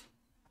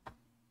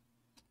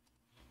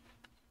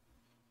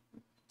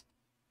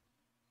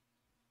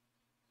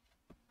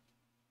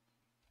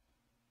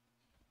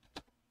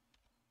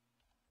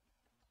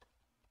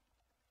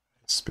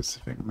a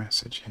specific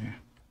message here.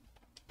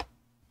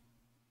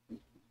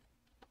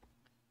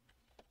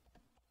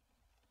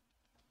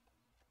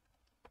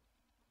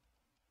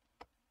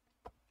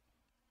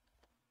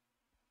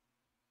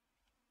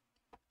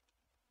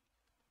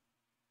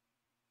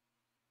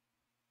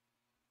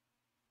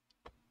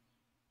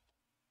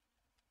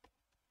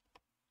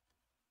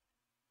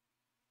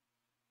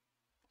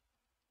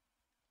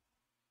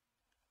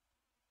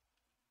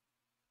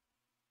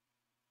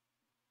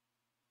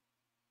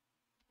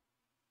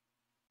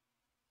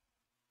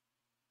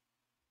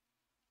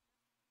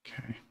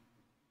 Okay.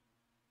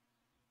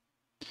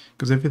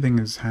 Because everything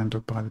is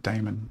handled by the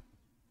daemon.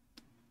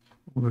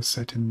 All the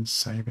settings,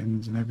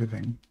 save-ins and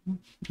everything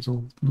is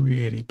all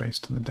really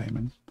based on the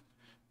daemon.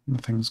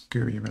 Nothing's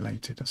GUI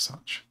related as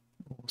such,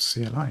 or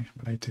CLI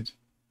related.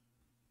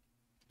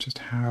 Just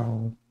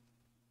how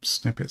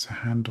snippets are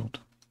handled.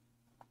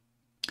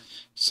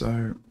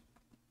 So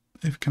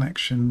if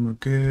connection were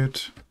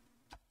good,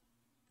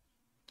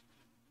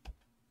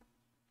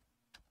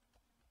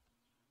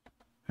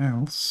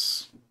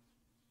 else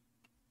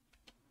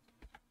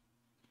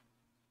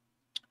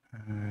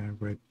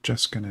we're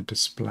just going to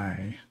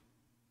display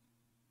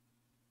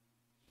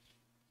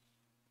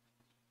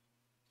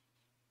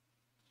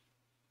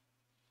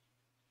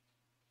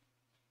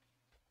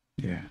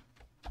yeah,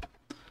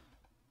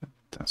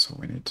 that's what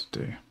we need to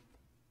do.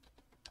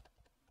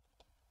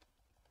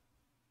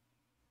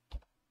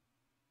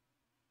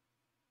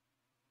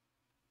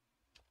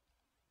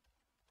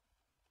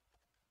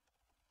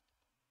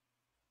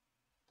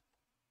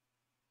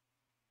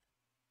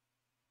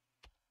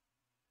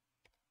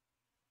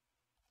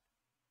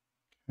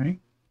 Okay,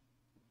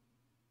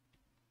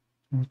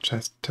 we'll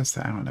test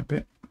that out in a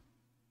bit.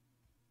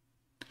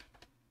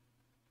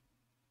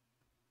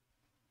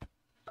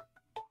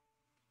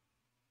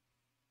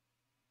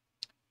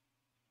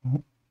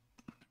 Oh,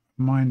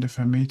 reminder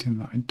for a meeting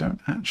that I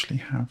don't actually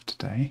have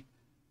today,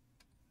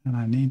 and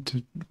I need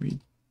to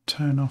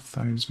turn off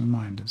those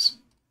reminders.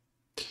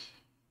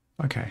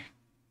 Okay,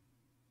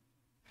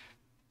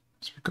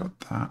 so we've got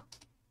that.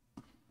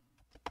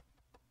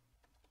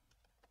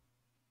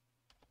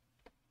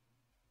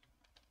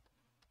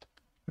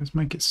 Let's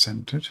make it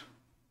centered.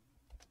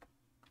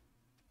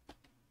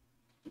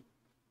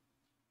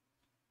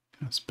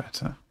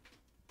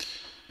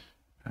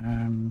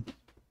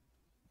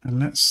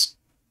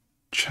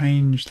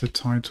 change the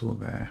title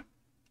there.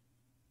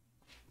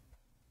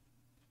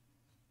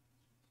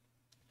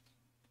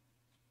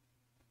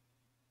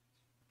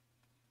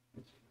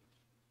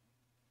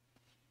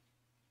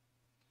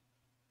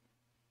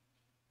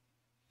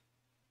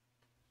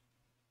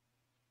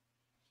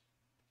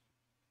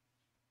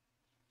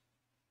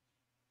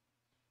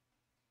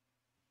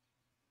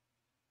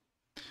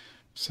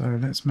 So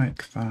let's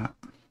make that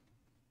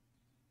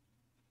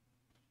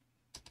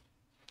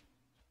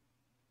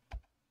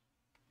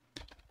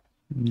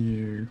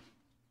new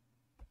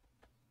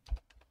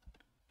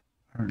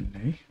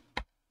only.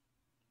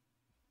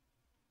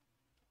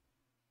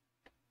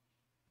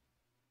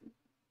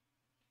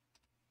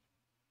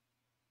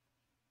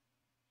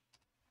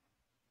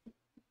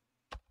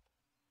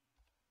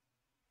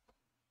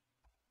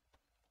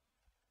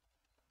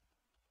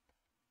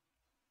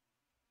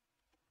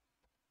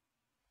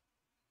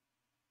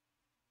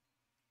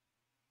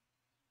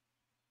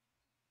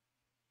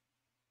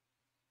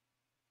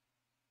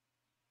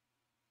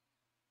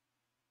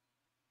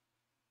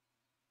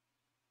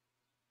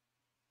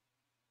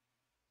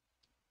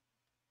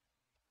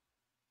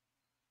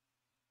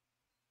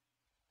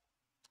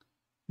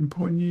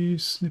 Import new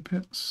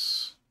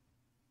snippets.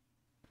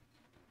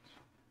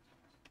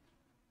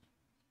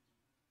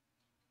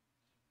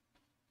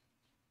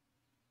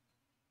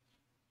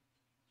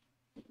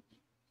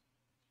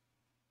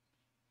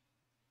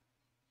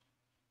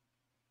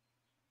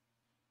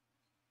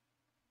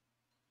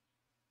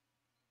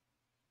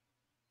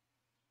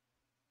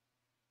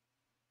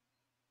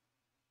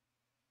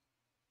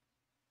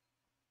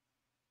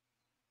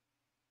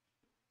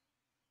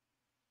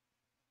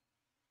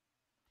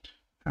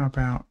 How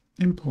about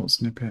import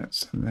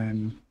snippets and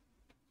then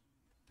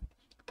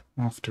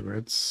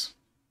afterwards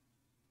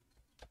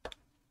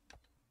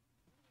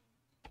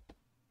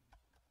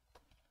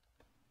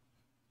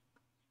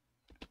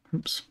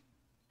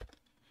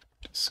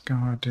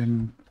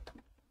discarding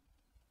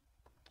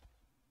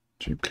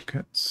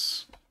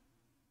duplicates,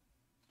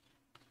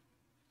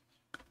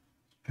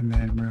 and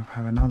then we'll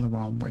have another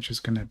one which is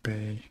going to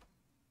be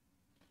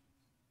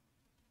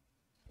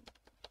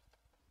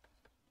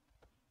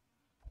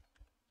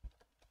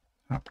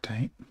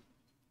update,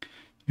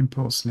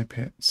 import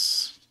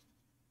snippets,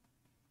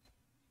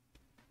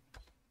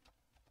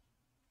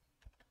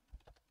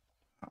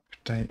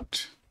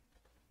 update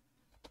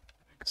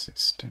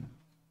existing.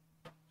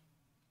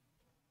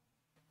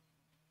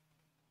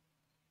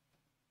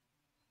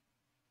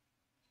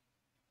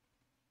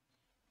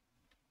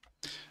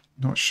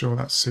 Not sure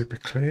that's super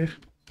clear,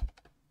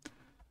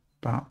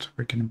 but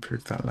we can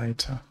improve that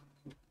later.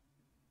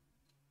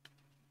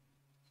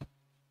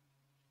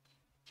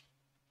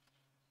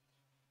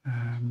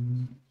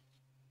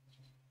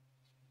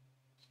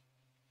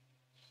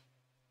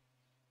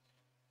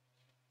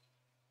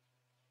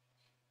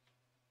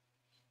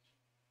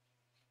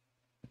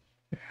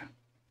 Yeah.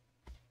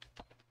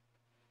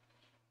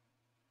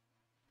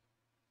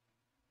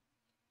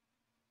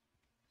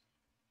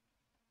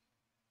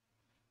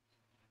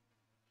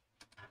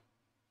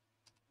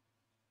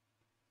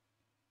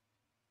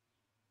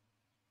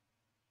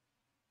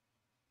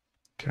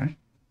 Okay.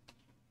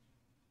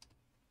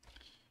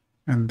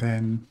 And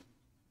then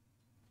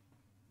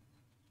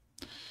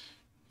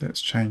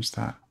let's change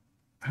that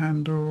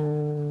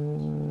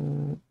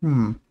handle.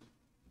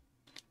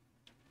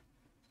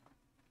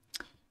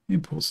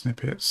 Import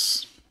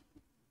snippets,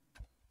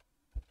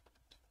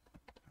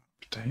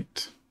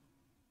 update,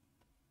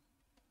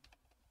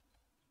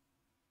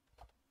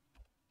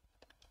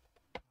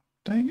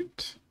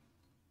 update.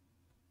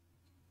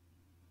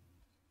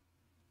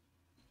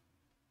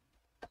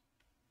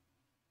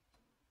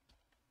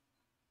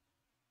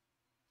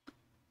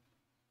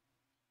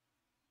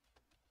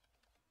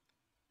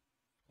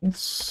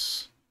 This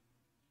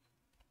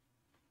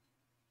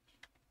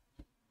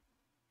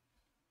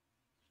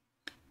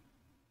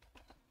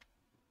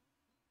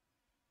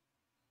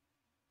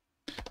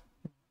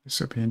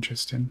will be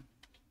interesting.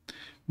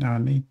 Now I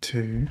need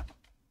to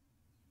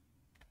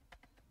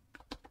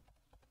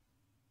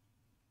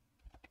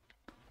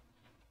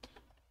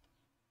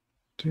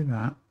do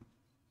that.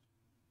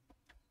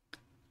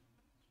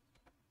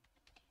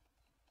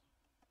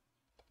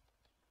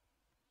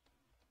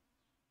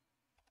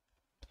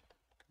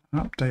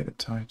 Update the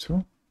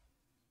title.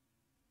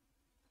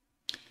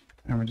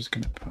 And we're just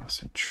going to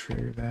pass it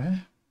true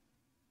there.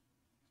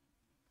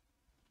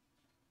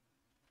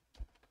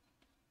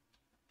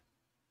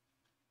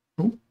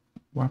 Oh,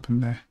 what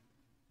happened there?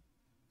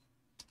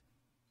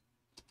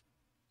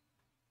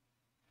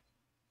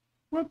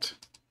 What?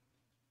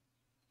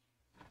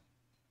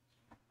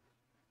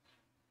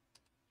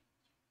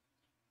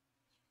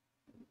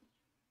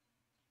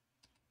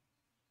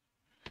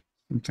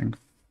 Something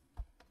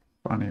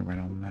funny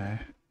went on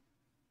there.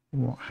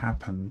 What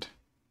happened?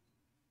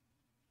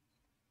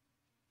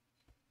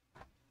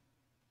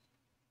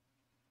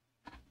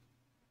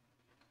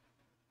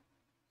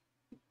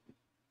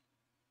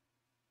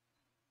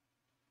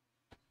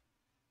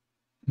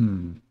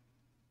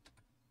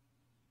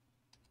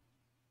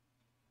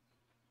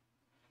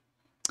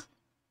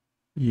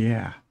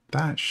 Yeah,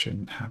 that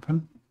shouldn't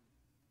happen.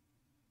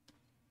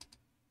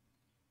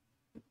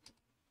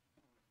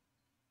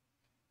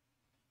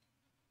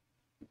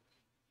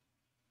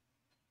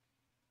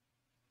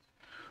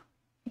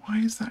 Why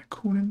is that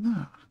calling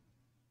that?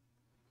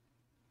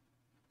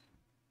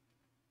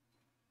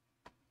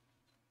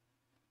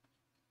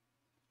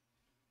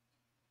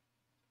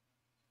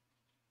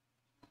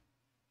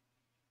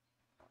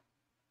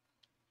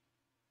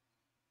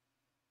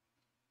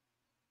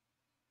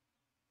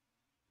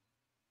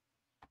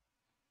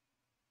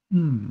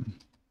 Hmm.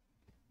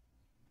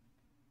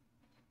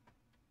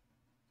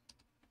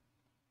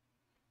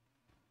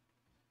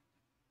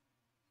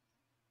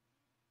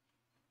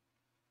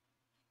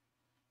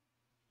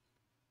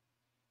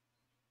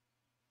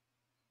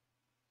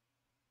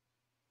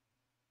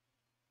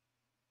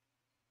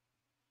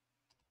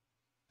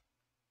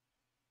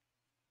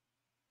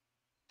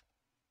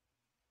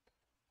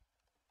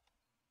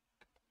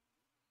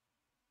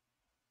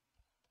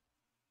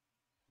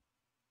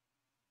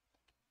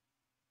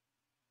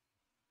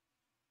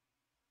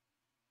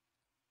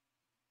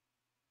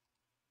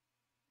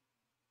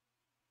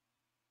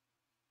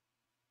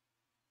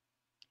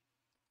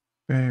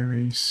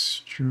 Very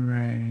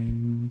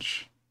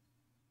strange.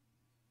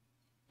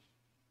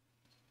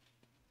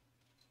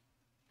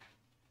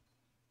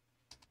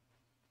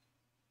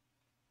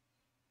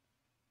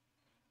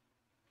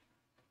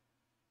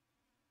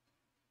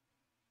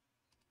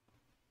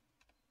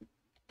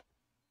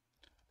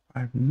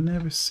 I've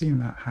never seen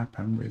that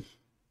happen with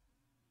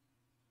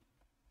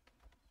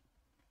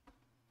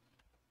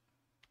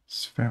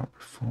Svelte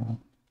before.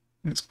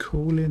 It's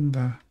calling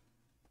the...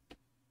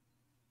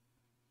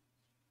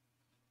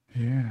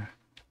 Yeah.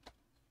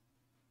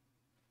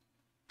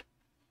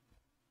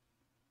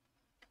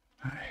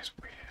 That is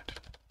weird.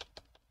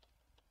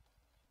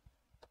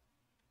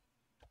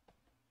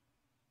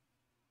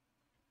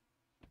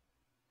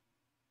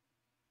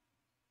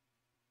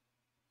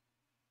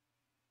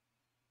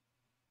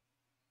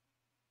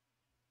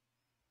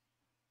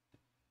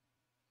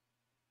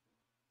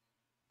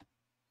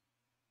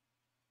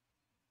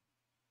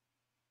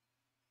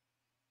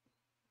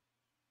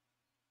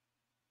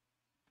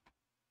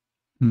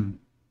 Hmm.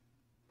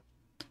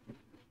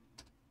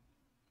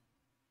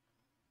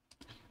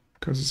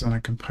 Because it's on a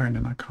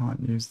component, I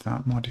can't use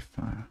that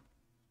modifier.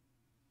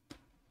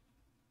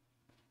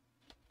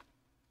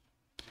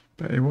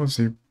 But it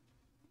wasn't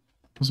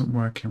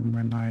working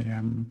when I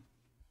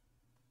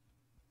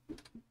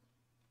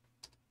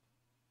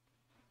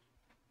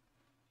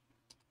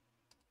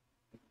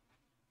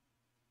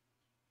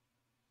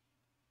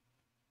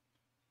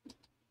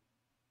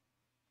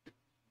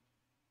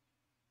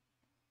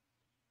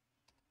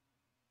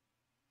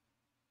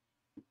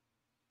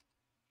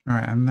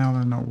Alright, and now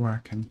they're not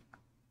working.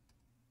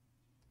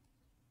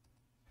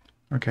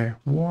 Okay,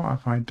 what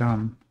have I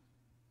done?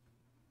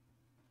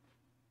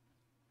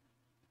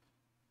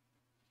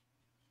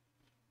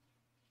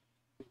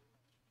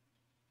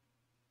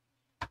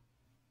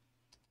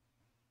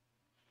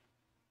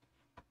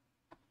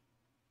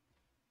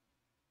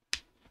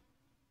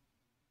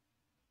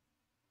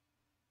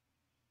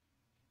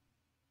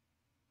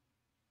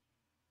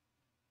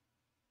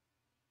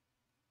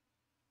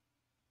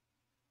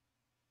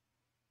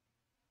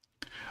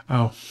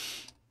 Oh.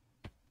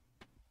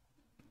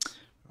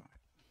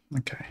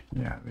 Okay,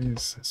 yeah,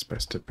 these are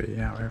supposed to be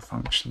our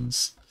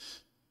functions.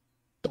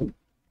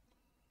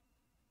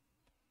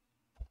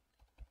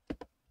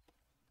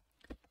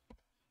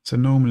 So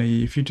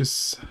normally if you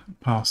just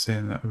pass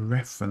in a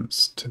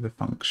reference to the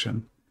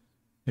function,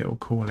 it will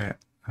call it,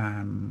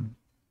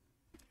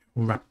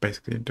 will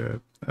basically do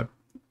a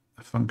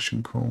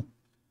function call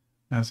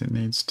as it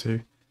needs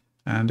to.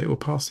 And it will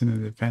pass in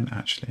an event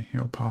actually. It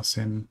will pass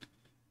in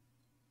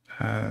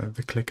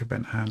the click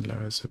event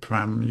handler as a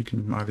param. You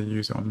can either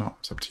use it or not,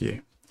 it's up to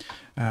you.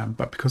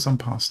 But because I'm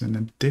passing in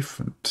a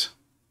different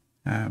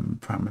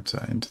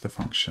parameter into the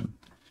function,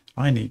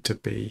 I need to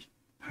be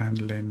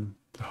handling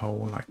the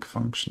whole like the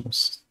function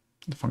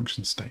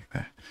state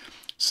there.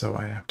 So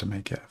I have to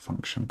make it a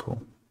function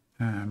call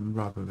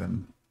rather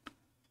than,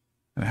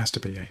 and it has to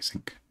be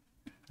async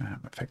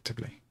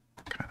effectively,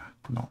 kind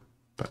of not,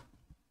 but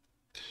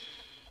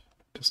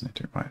doesn't it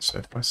do it right. So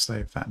if I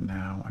save that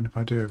now, and if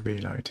I do a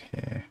reload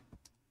here,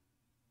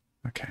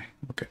 okay,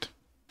 we're good.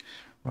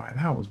 Right,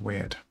 that was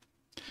weird.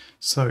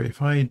 So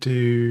if I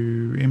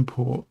do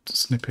import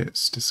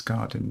snippets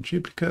discarding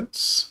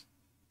duplicates,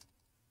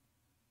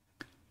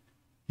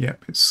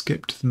 yep, it's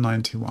skipped the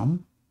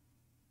 91.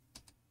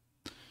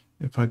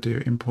 If I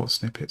do import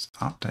snippets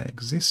update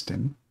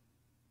existing,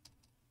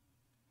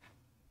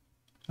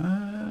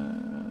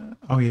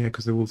 oh yeah,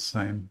 because they're all the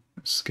same.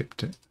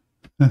 Skipped it.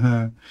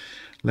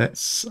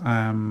 Let's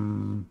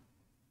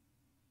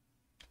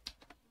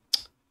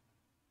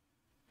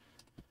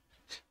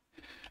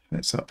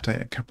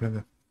update a couple of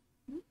the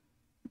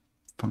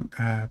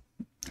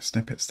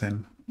snippets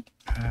then.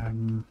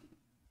 Have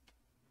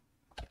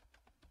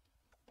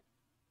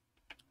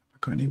I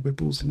got any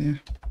wibbles in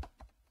here?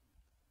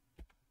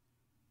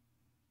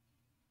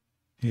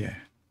 Yeah.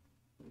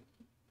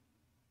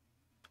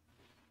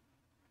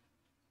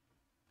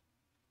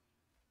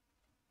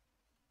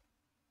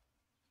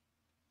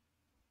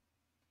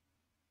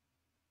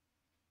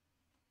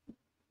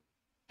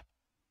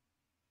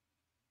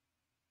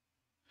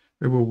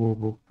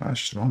 Whoa.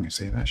 That's wrong, you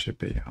see. That should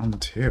be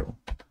until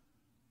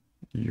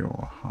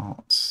your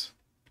heart's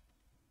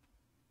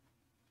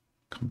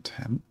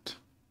content.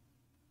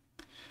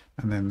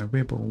 And then the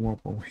wibble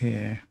wobble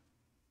here.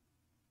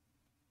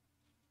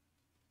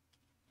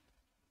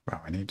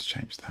 Well, I need to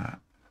change that.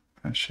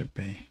 That should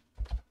be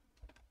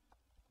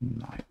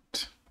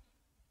night.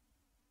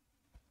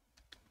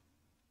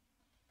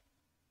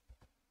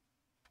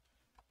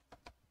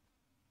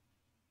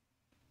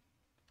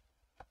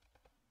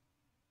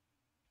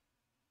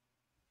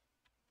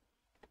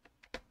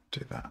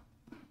 Do that.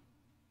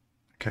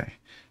 Okay,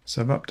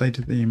 so I've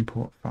updated the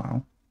import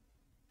file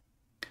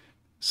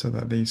so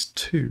that these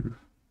two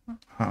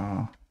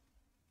are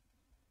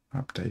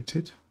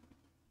updated.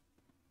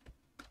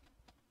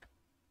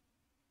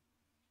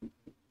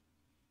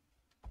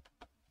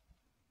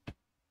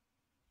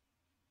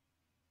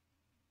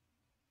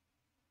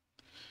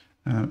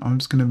 I'm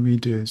just going to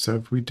redo it. So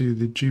if we do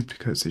the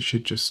duplicates, it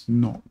should just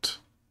not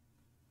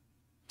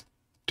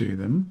do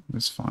them.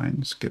 That's fine.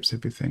 It skips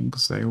everything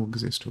because they all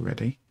exist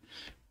already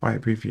by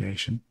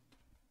abbreviation.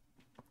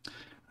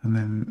 And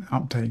then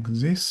update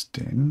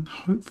existing,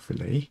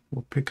 hopefully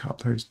we'll pick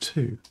up those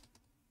two.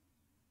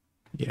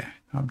 Yeah,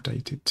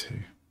 updated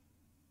two.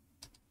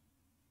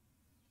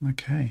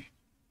 Okay.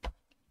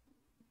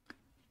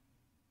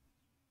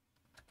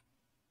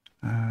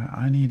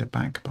 I need a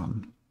back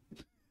bun.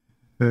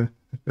 There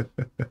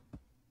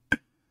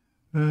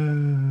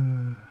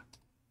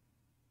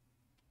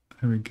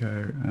we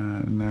go.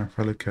 Now if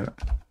I look at,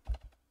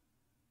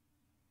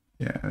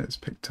 yeah, it's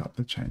picked up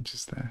the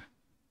changes there.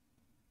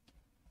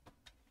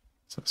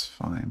 So that's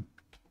fine.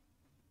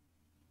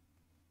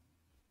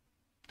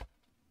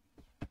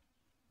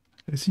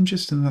 It's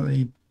interesting that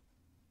the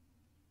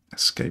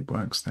escape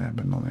works there,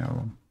 but not the other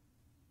one.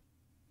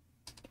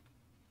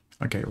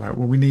 Okay, right.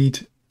 Well, we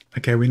need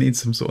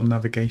some sort of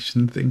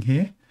navigation thing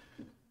here.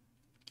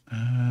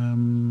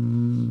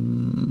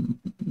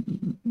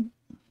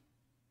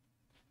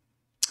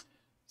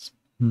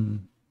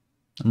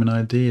 I mean,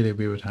 ideally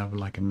we would have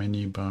like a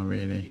menu bar,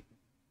 really.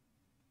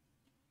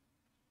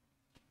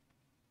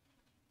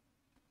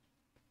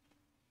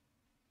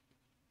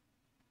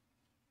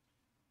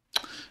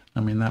 I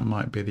mean, that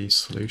might be the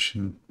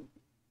solution.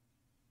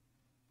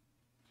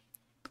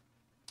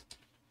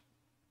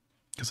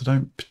 Because I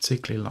don't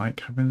particularly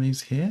like having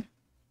these here.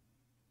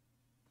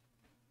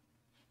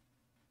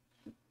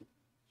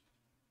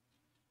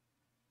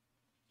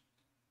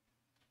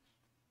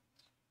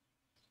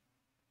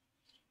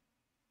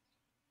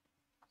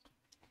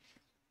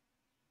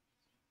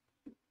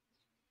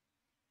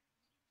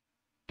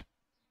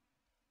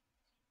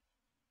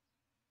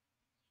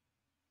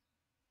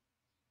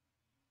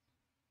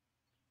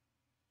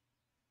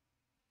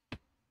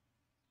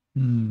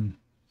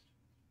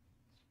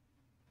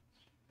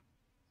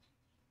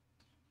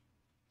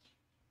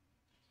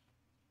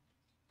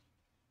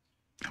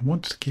 I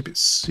wanted to keep it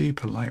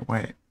super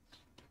lightweight.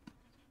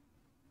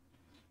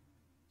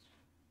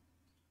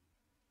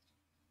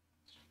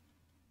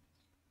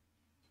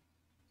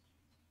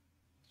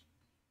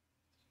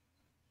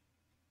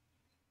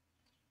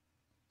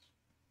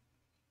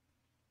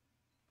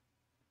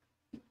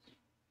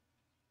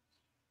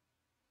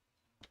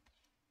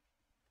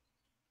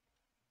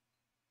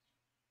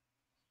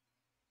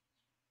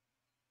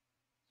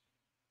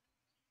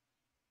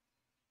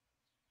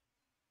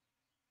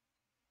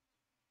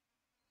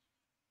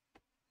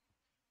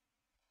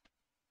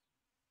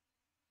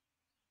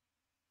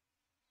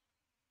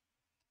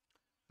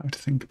 I have to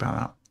think about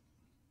that.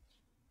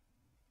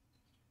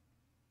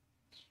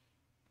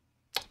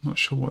 Not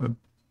sure what the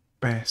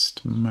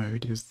best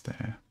mode is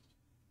there.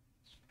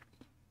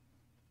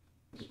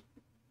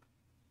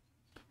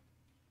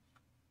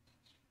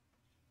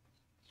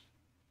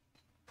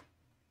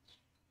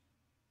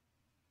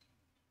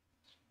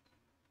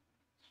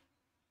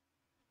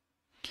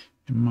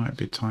 It might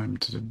be time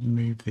to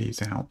move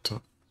these out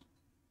of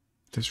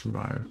this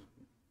row.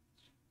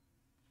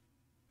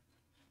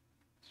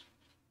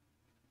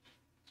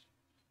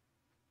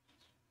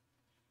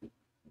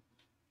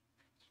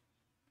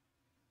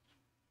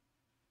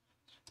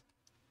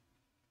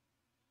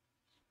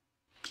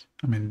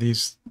 I mean,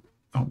 these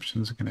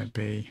options are going to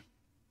be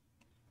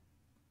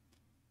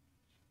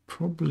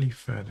probably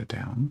further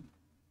down.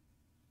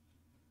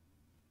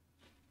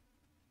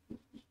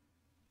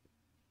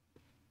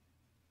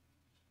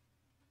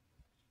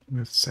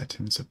 With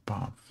settings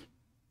above.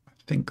 I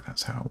think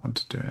that's how I want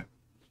to do it.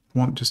 I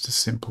want just a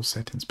simple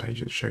settings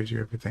page that shows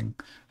you everything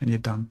and you're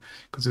done,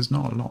 because there's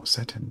not a lot of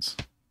settings.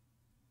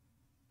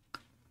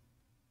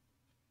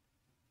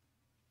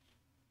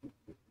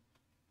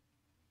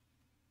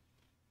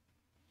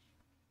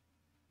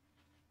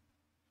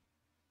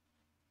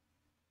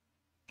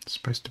 It's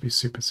supposed to be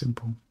super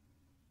simple.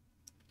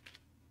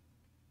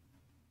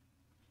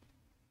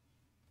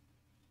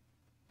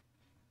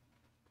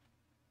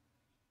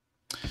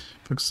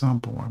 For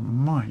example, I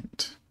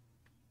might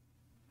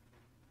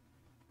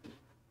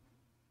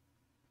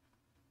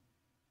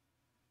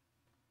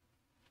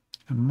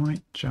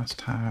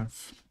just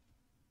have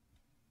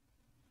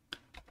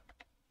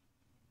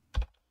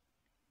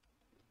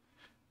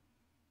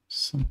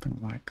something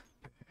like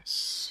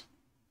this.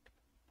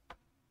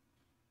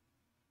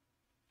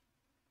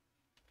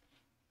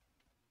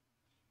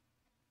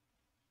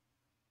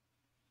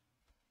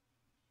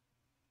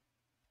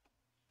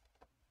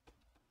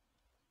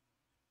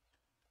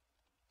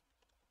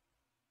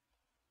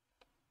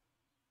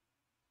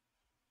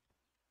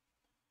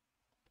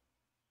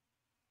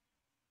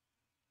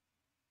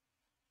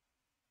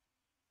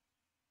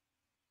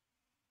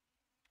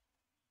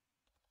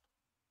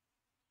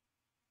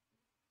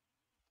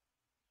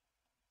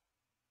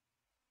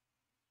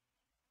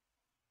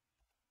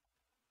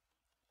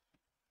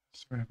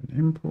 So we have an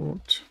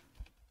import,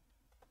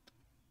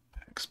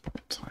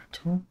 export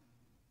title.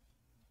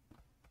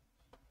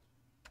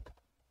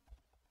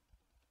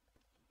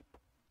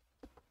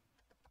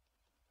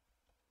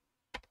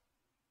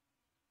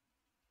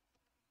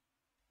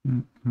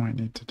 Might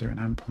need to do an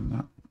amp on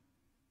that.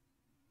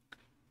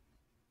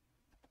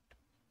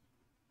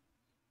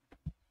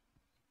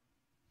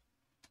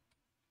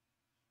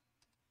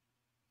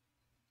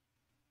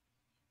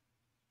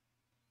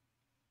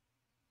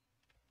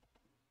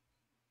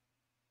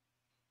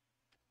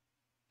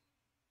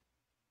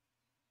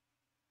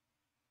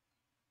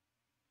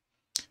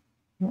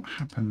 What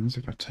happens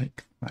if I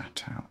take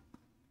that out?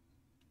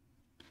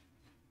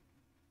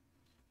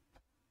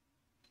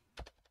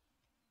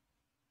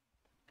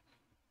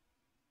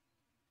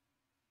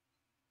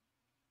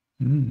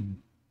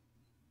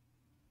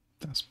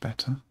 That's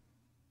better.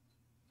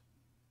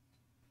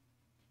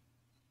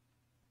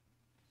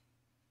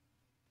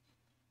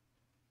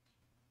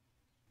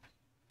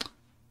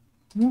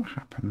 What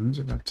happens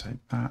if I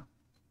take that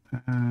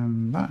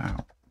and that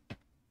out?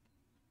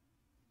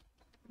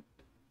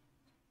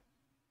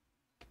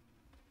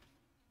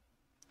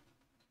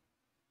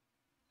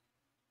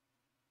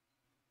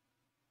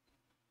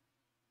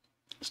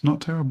 It's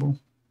not terrible.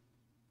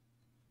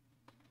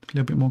 A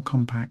little bit more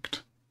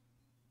compact.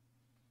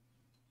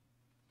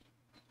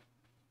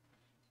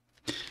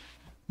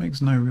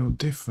 Makes no real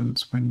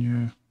difference when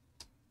you're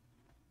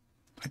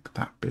like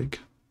that big.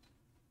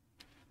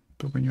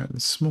 But when you're at the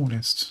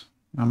smallest,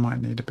 I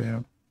might need a bit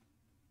of,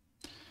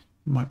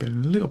 might be a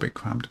little bit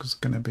cramped because there's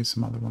going to be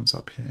some other ones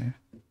up here.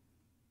 And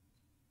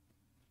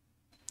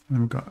then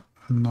we've got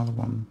another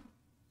one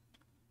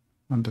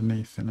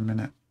underneath in a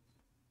minute.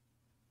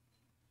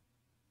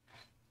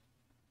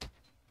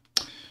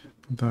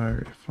 Though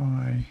if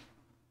I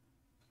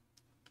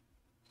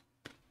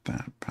put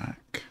that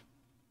back,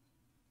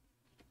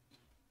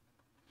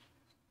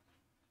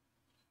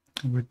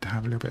 I would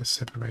have a little bit of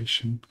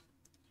separation.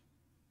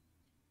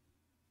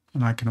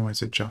 And I can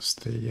always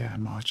adjust the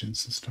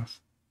margins and stuff.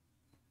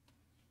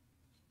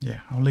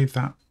 Yeah, I'll leave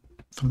that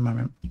for the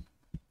moment.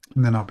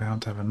 And then I'll be able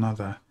to have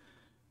another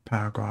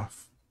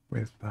paragraph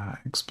with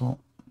export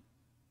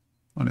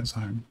on its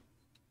own.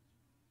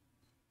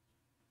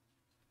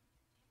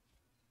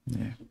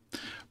 Yeah,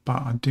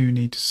 but I do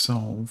need to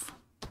solve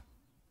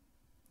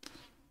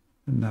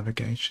the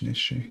navigation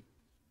issue.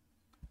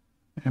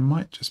 It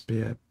might just be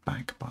a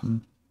back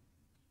button.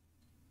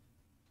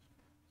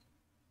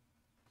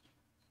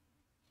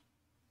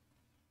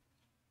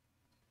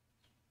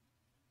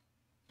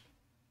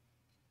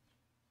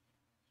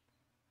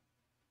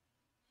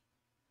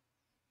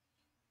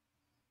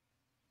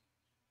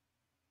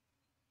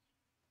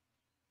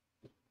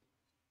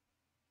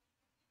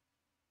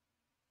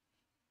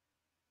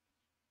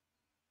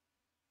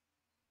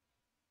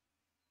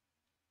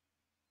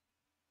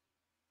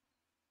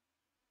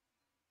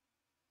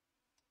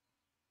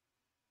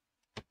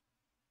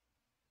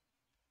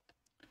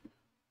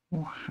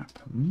 What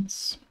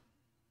happens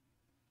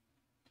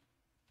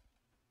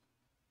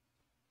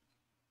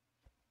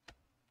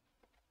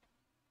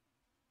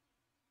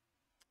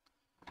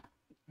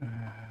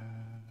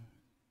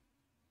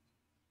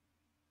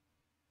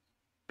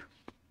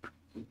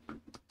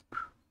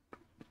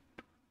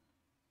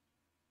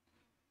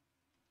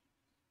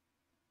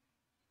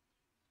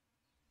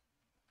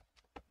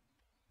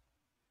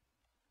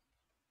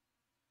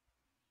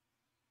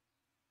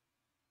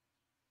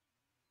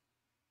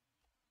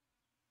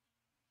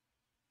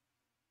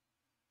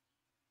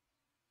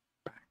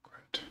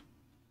backward?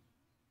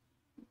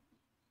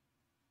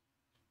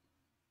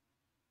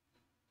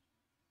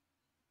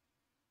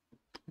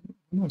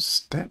 What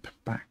step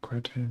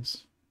backward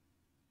is?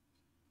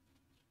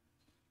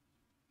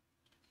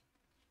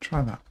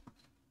 Try that.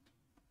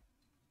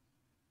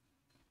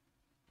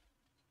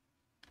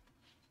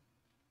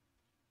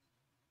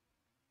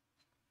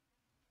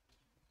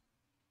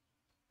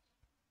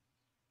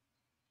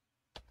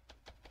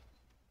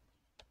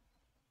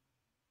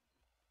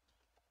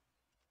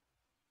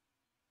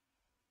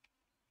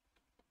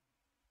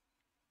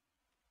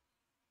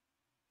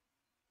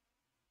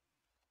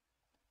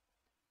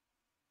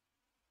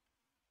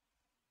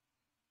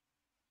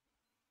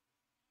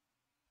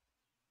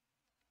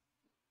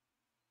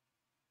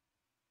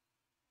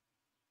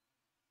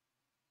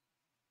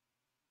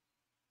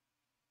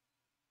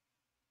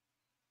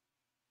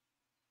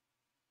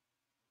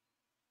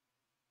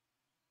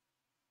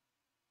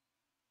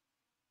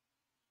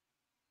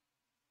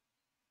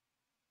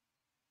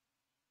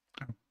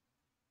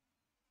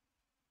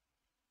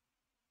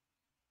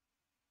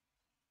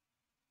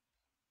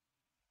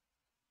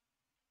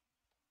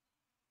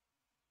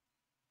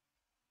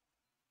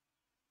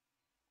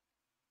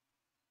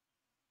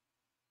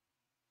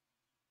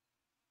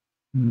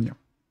 Yeah.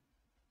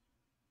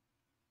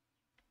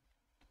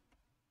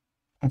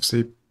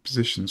 Obviously,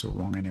 positions are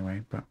wrong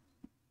anyway, but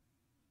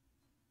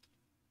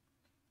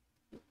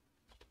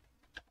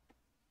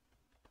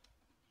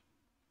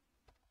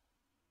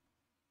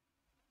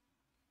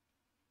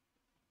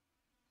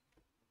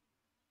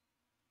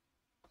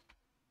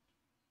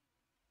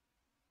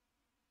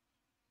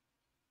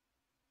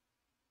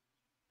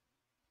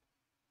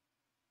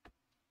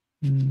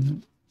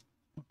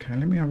okay,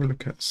 let me have a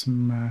look at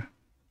some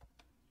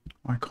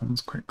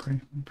icons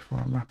quickly before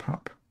I wrap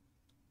up.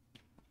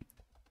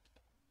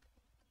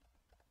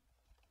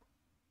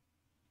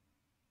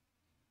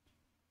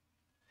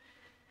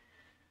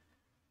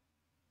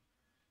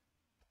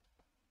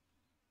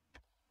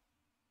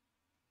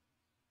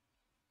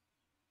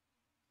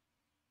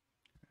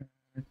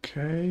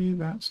 Okay,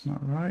 that's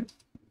not right.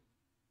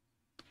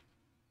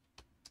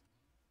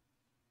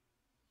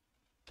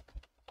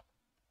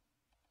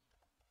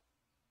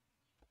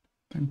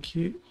 Thank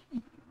you.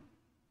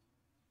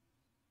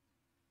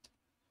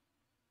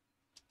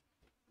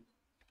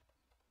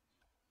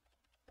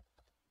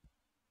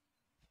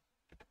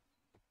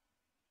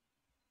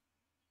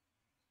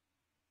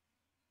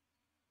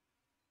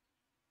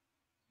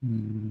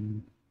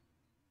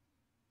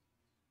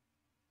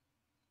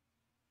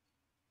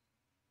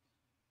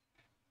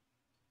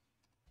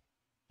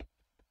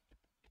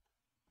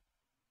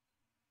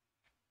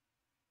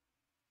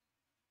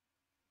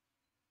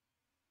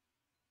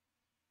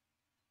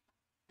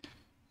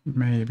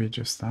 Maybe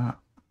just that.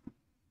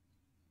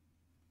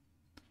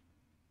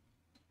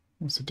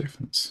 What's the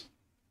difference?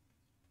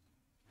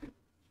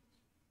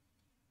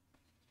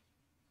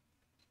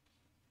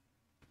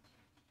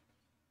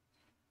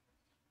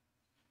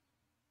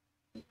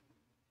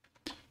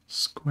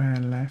 Square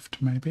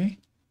left, maybe.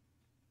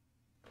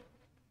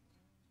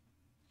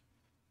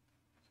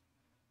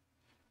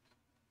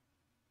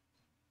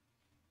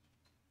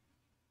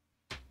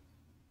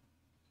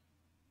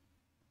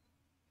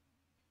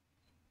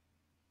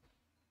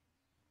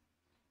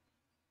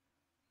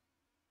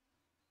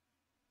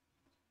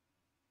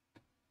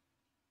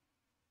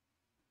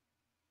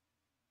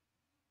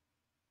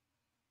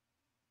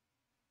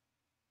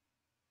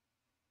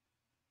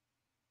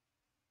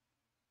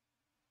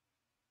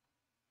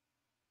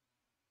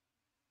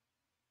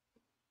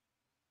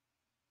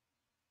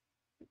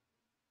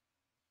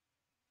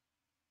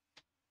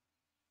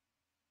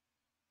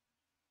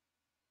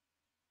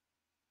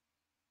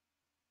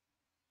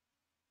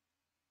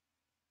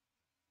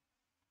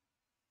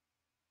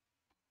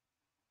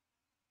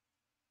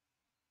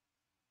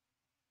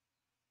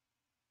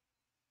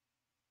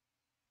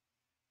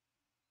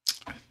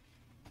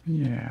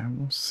 Yeah,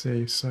 we'll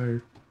see.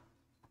 So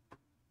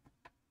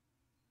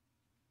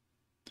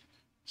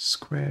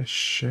square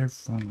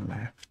chevron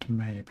left,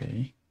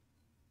 maybe.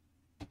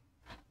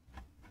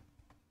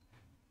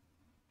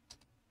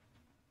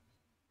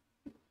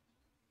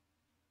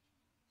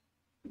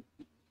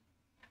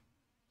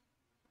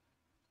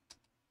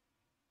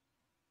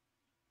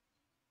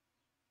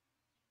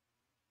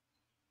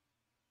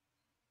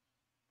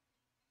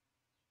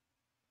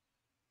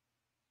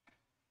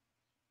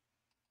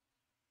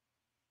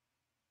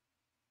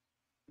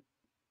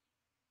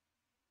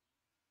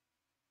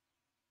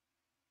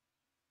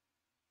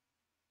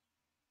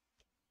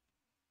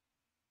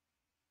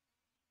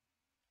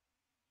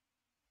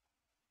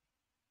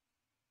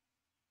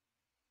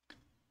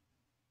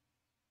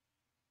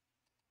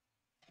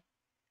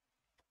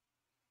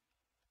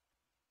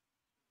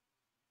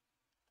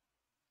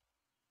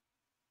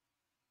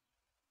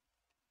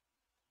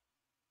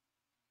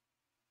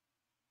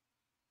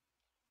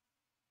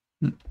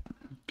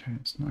 Okay,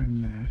 it's not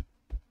in there.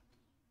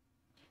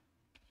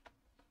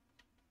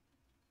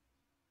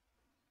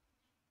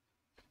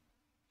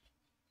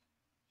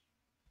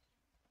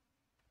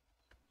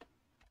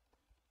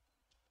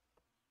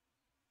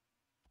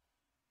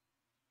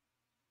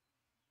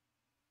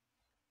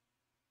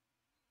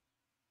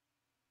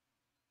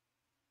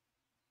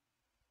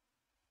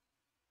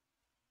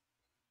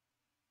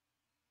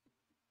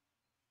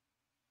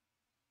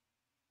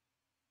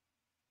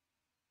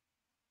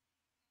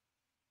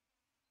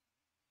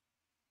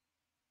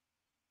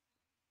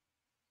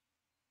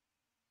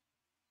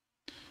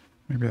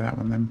 Maybe that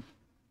one then.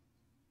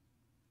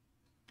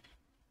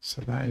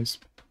 So that is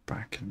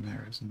back in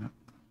there, isn't it?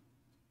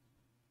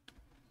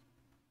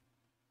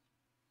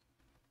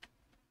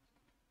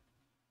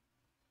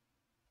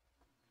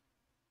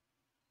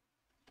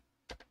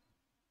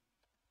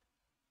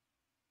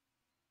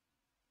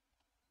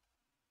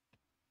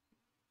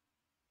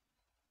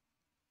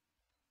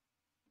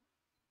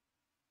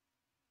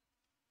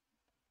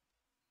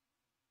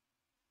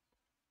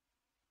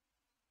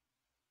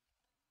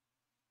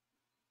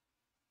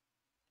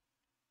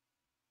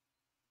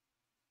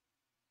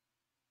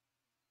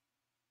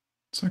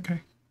 It's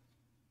okay.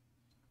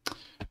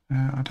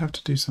 I'd have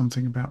to do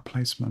something about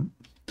placement,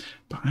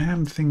 but I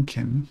am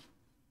thinking.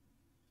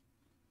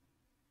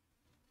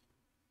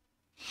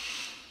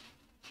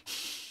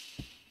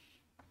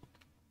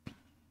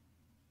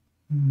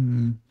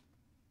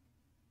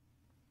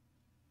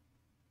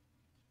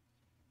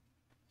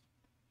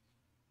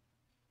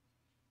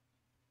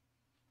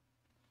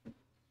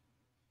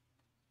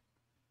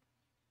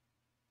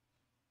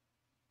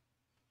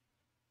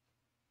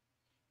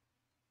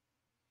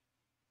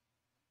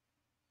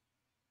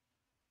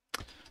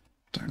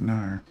 Don't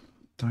know.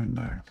 Don't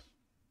know.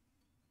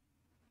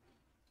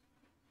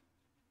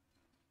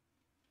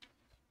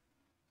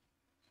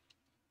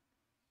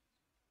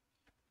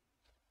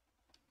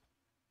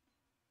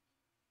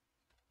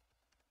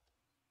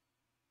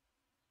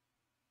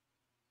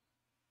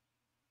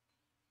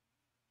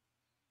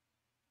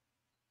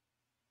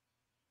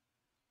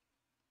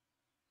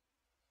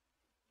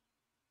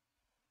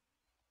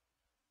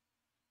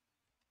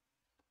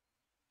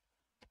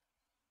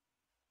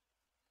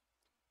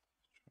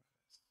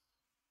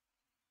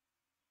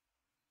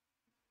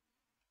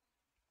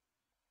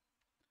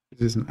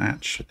 This isn't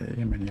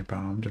actually a menu bar,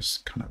 I'm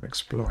just kind of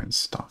exploring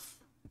stuff.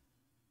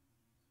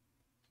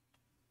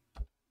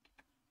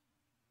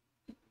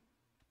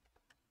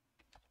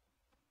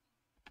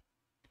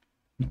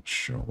 Not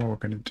sure what we're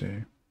going to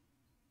do.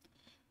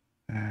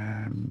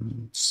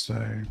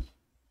 So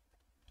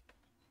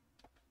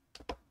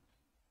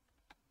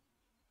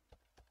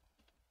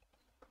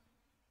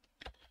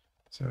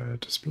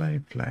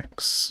display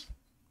flex.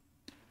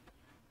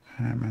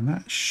 And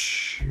that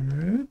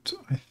should,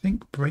 I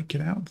think, break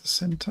it out of the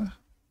center.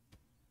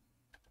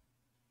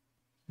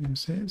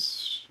 Use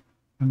this.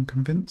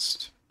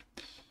 Unconvinced.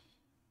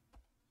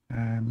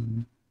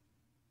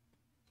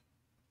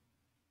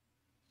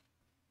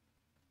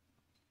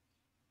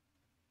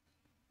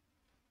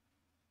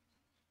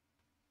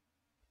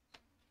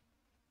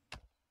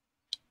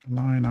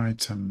 Line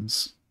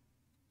items.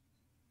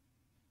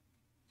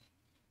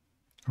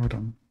 Hold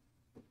on.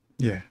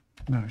 Yeah,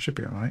 no, it should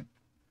be all right.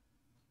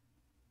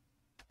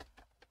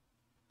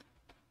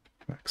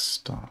 Back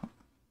start.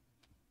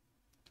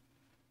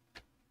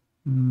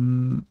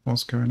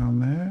 What's going on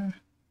there?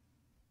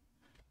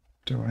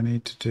 Do I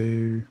need to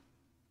do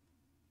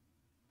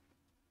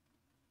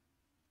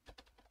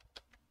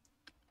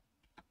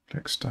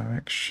flex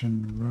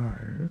direction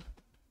row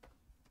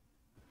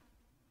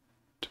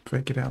to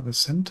break it out of the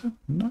center?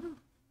 No.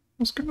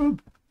 What's going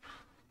on?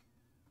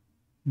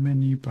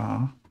 Menu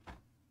bar.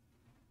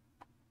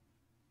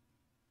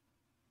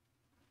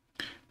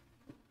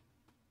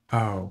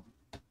 Oh,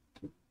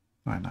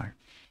 I know.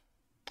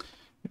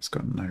 It's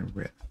got no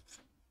width.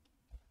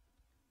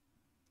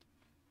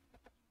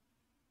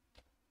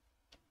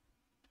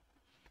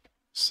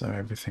 So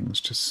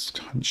everything's just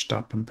hunched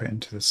up and put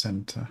into the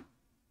center.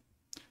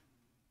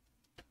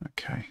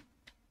 Okay.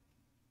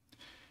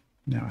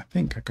 Now I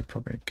think I could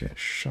probably get a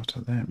shot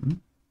of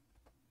them.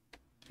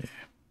 Yeah.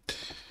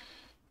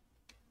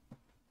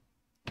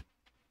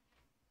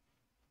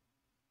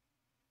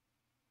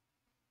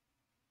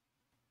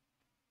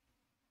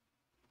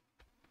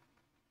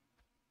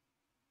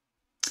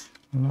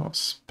 A lot of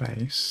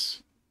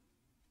space.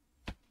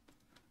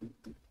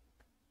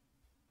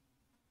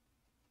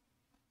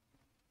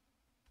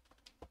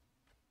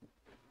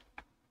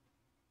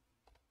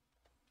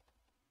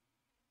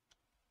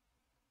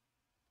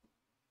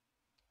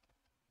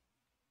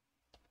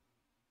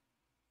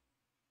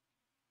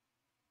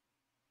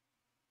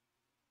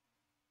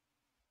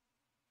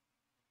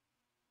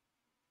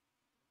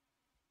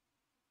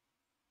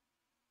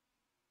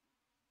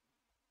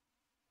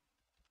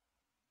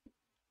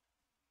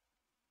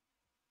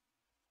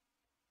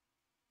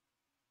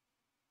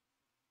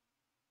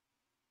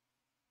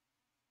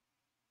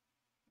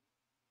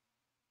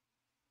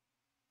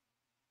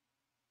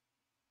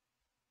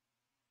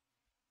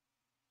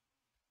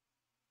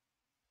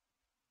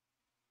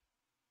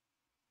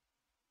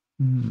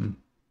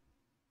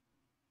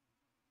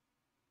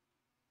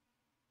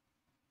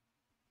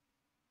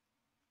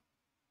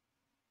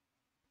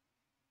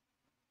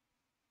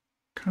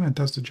 Kind of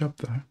does the job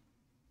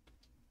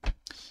though.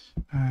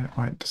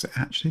 Right, does it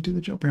actually do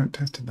the job? We haven't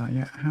tested that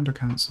yet. Handle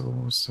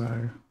cancel,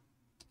 so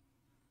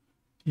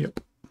yep.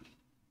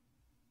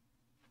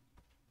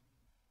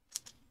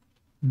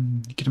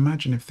 You can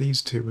imagine if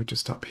these two were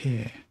just up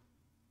here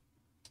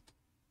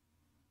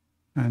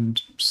and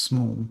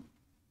small.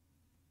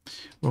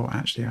 Well,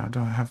 actually, I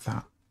don't have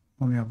that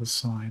on the other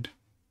side.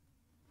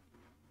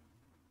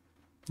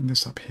 And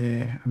this up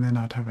here, and then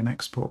I'd have an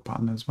export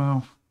button as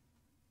well.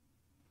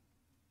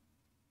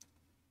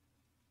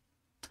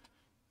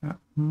 That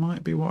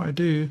might be what I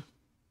do.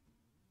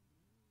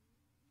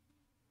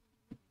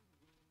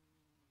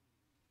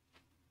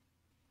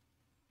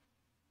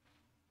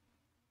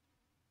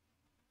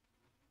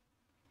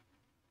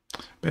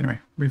 But anyway,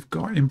 we've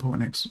got import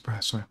and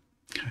export. Sorry,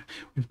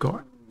 we've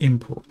got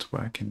import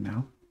working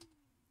now,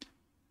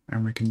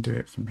 and we can do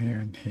it from here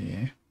and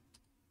here.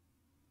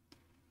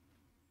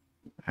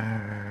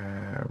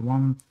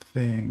 One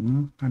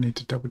thing I need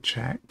to double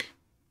check.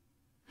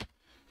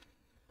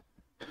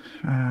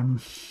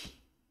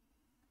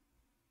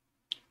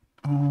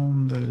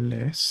 On the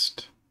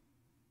list,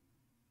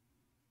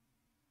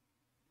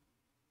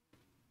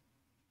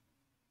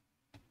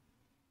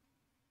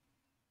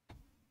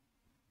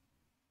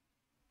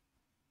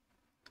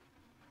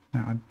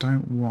 now I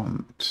don't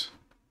want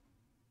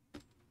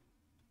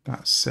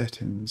that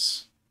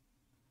settings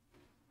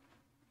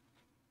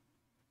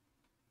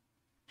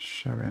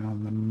showing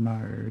on the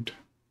mode.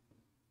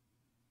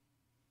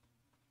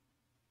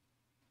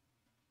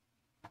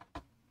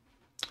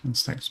 in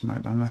select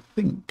mode, and I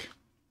think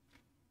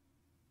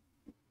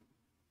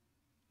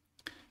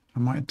I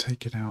might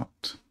take it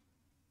out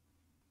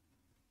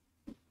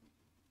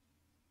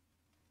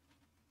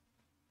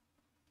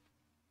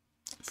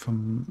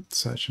from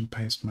search and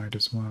paste mode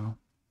as well,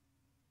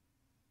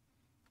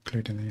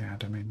 including the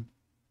ad, I mean.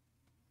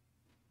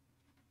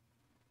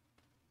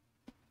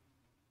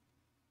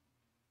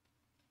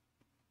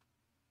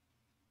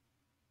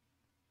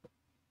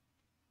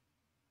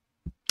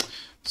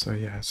 So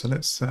yeah, so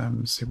let's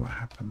see what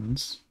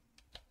happens.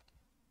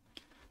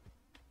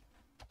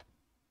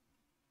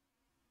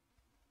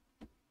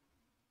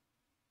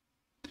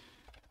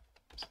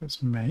 So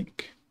let's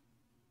make.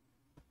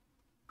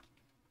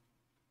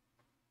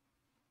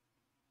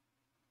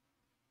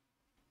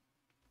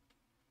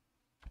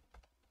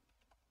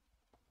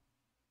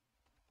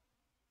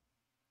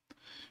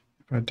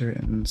 If I do it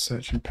in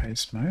search and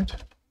paste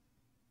mode,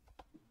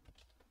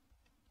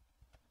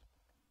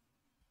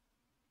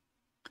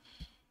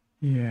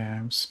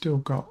 yeah, I've still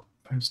got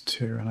those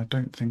two, and I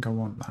don't think I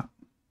want that.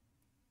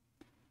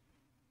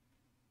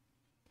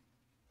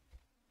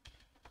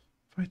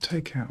 If I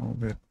take out all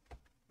the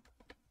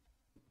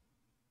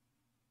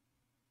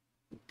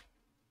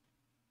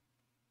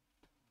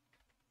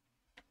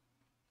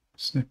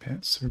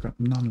snippets, so we've got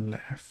none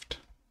left,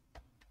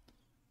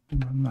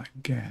 and run that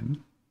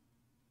again.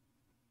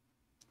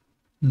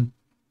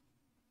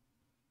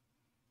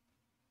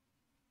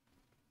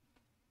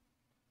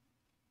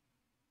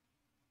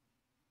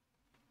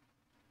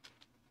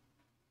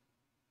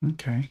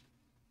 Okay.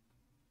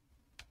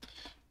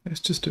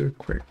 Let's just do a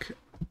quick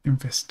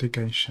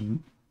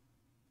investigation.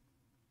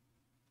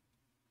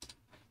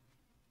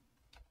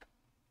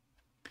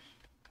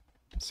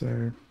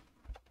 So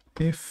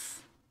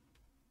if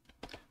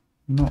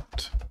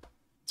not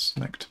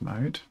select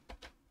mode,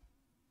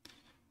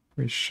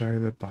 we show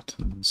the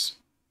buttons.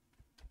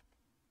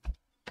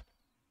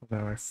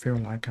 Although I feel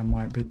like I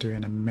might be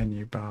doing a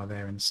menu bar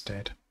there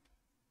instead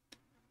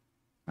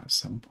at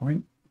some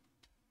point.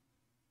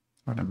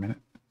 Hold on a minute,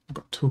 I've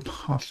got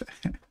toolbar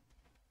there.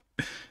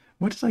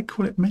 Why did I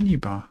call it menu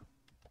bar?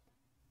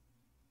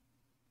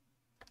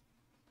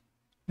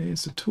 It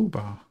is a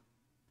toolbar.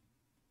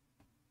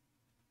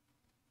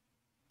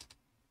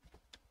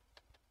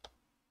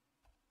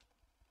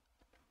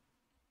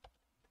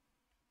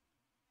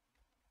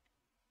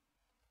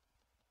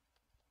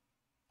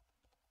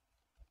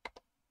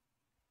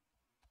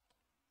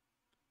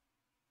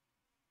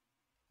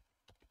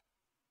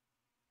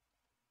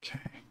 Okay.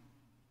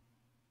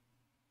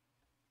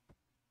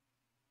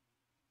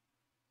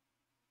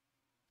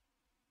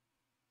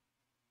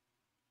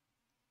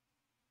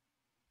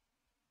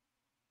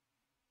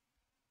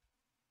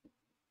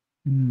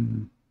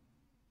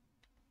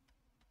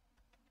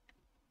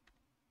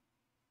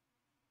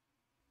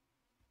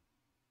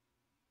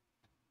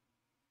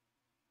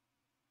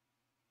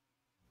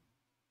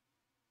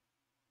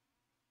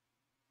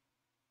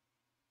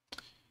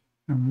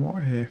 And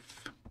what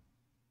if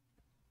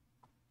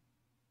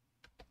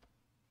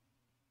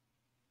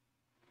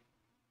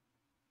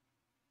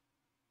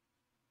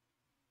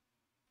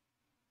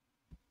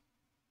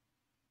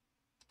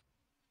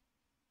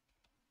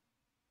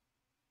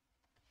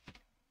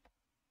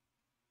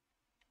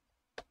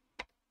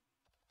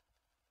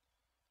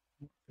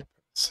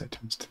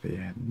settings to the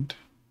end?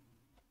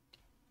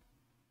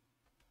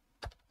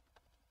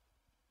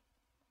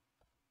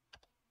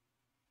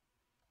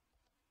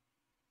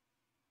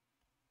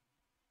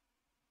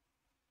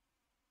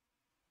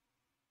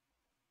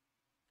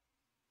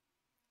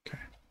 Okay.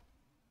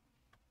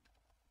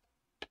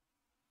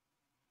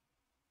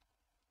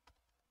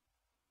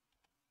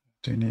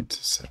 Do need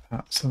to set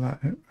that so that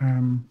it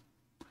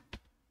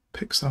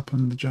picks up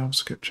on the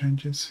JavaScript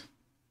changes.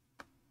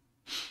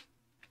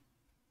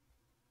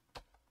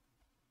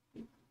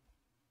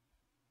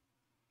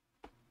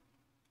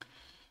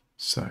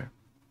 So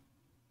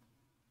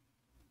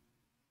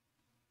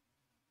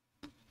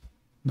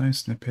no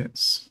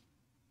snippets.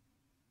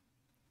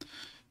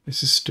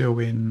 This is still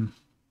in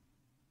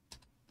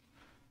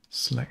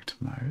select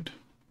mode.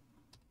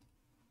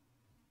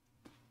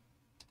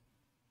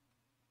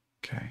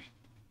 Okay,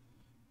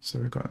 so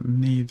we've got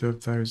neither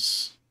of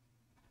those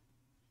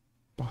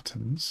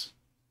buttons.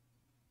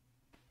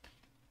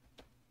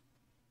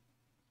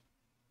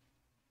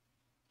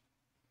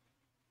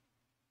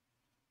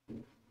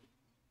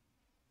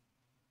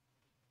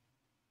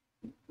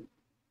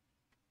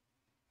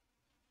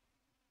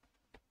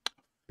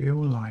 I feel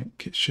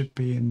like it should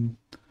be in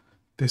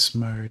this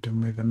mode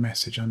and with a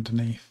message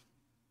underneath.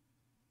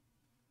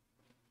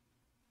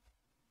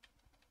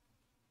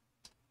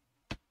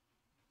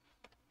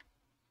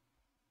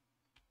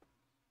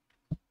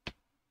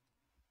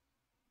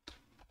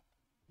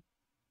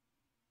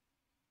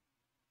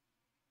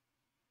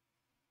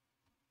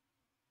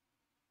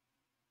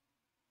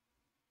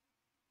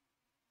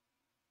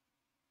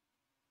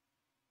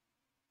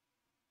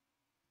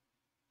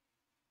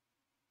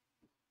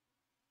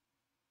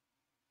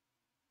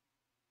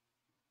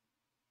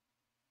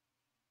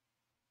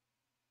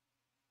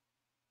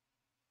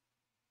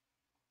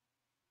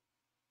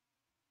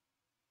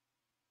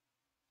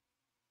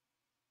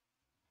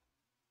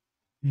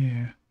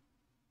 Yeah.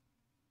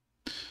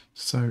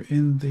 So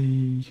in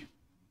the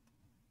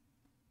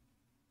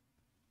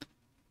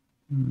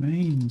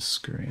main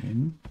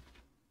screen,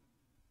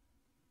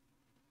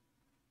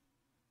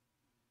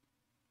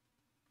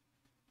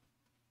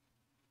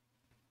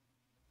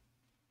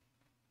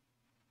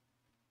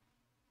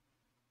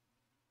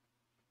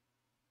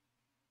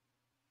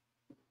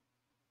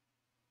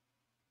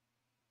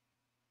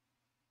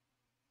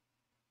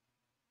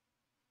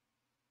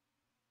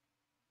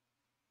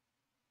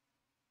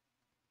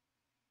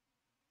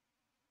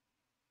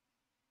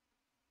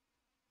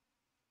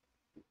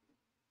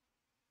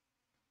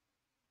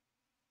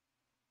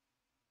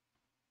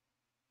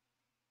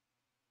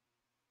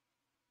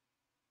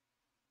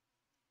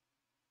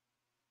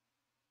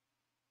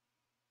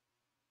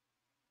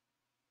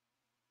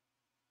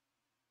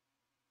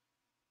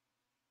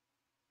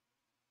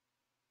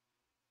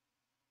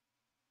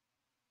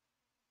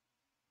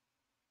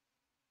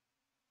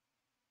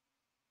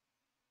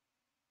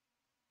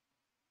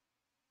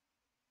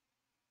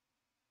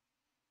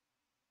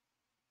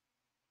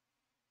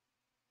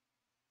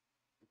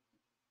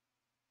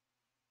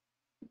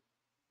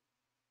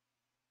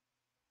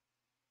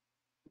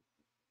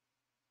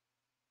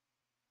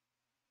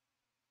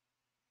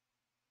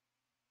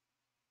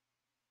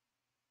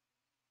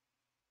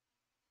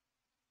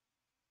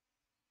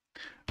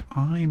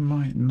 I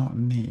might not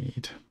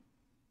need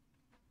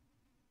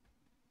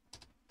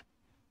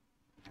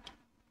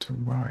to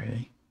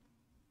worry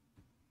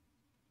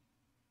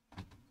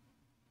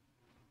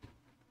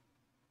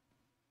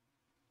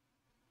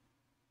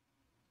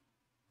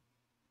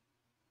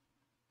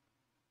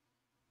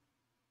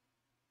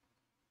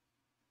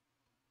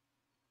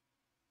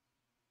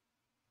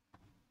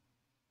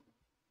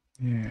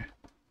yeah.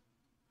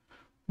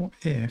 What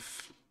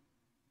if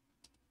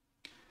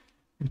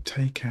we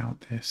take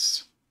out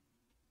this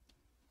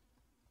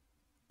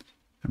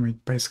and we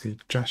basically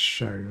just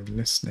show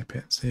list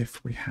snippets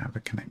if we have a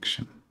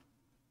connection?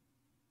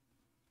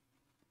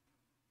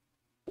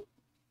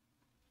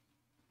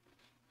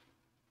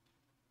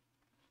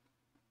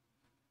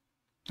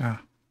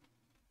 Ah,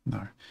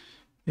 no.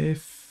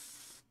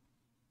 If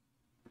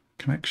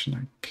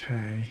connection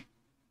okay.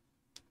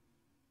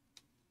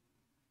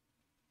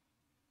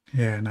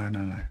 Yeah, no.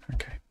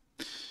 Okay.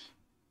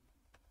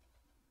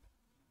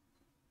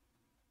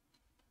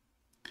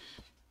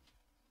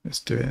 Let's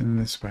do it in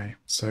this way.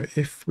 So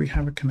if we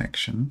have a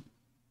connection,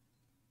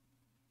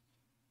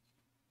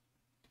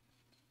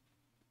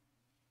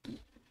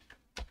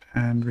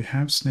 and we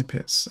have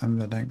snippets and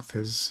the length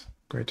is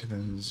greater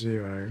than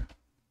 0,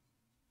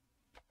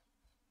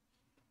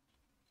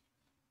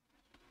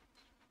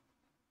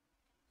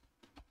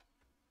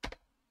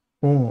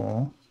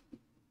 or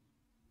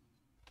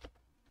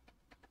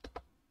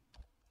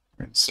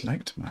we're in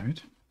select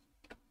mode,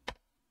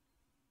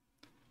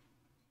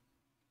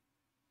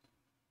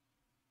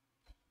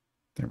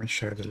 then we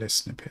show the list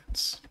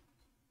snippets.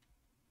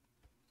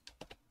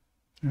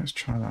 Let's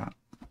try that.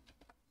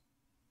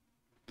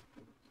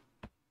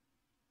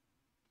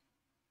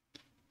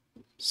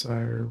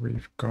 So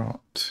we've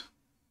got,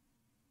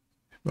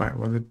 right,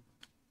 well the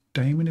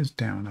daemon is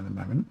down at the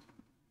moment.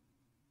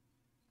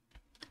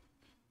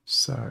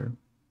 So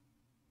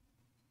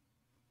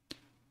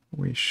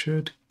we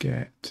should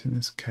get, in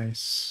this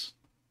case,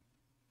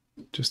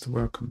 just the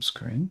welcome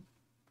screen.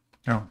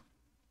 Oh,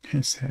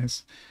 it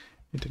says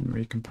it didn't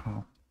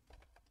recompile.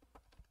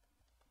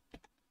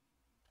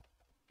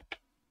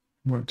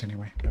 Worked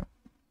anyway, but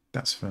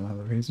that's for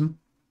another reason.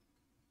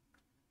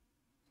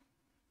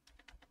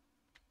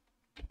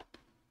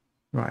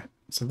 Right,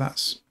 so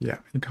that's, yeah,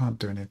 you can't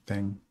do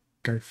anything.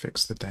 Go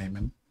fix the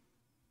daemon.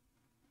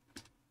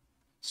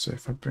 So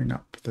if I bring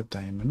up the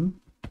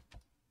daemon,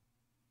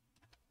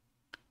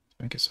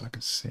 make it so I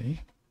can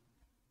see.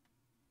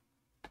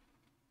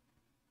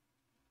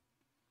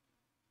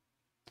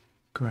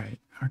 Great,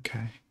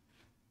 okay.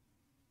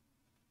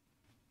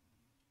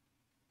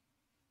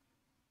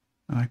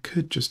 I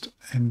could just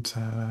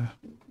enter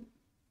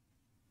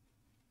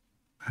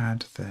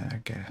add there, I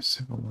guess,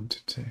 if I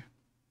wanted to.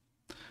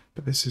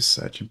 But this is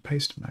search and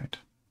paste mode.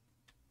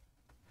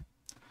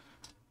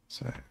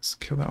 So let's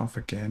kill that off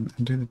again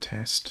and do the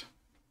test,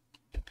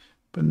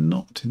 but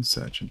not in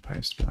search and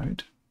paste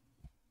mode.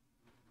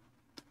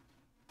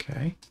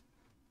 Okay.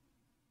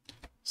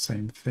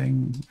 Same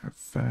thing at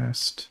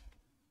first.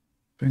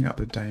 Bring up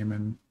the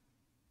daemon.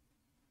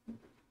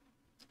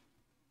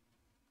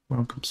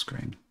 Welcome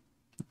screen.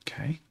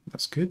 Okay,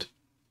 that's good.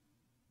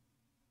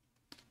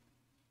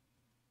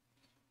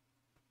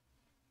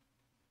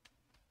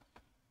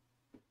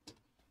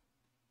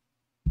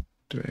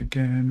 Do it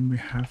again. We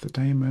have the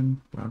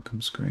daemon.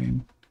 Welcome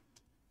screen.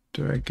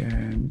 Do it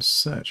again.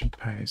 Search and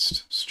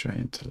paste straight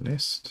into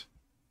list.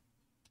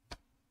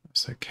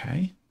 That's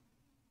okay.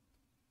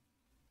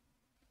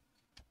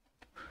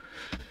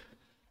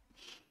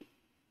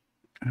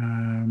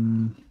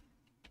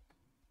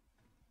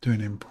 Do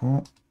an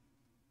import.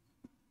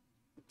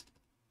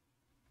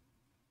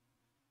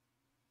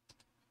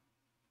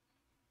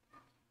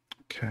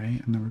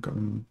 Okay, and then we've got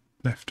them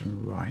left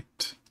and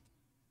right.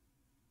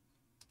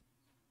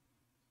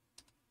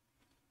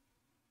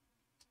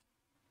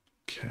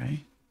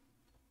 okay.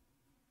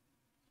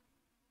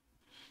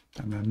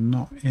 And they're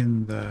not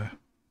in the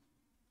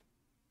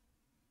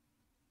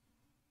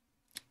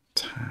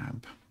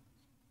tab.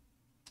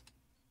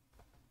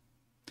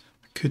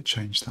 I could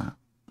change that.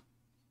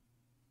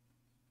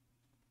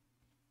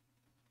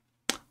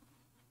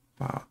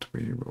 But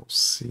we will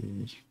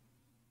see.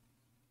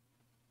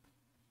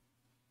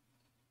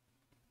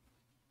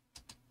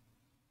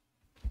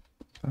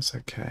 That's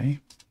okay.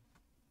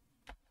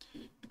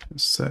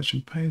 Search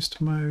and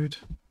post mode.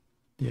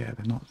 Yeah,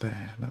 they're not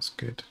there. That's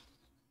good.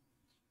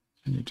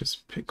 And you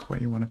just pick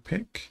what you want to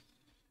pick.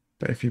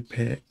 But if you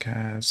pick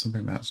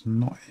something that's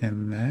not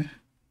in there,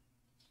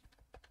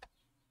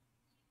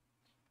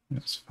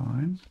 that's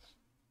fine.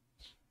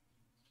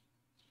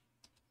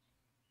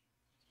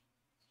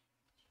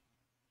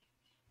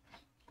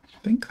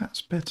 I think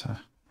that's better.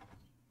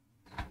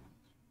 I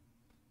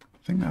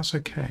think that's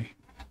okay.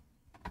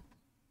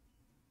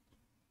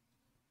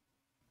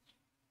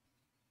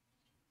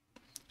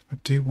 I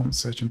do want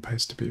search and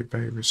post to be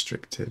very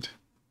restricted.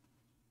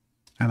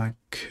 And I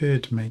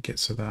could make it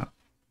so that,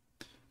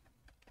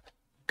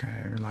 go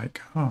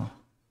like, oh,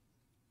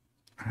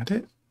 add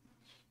it.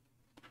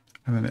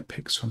 And then it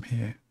picks from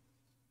here.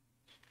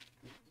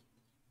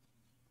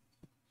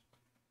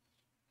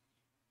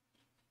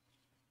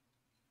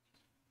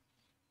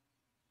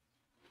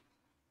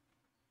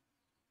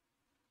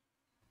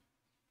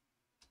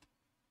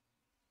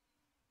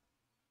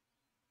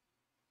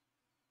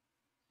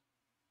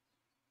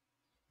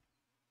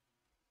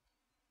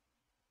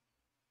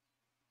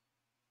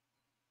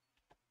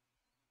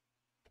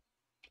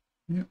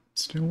 Yep,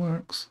 still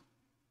works.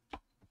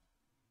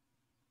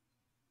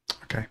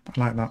 Okay, I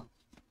like that.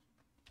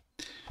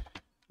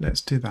 Let's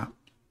do that.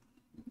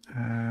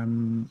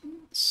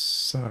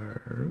 So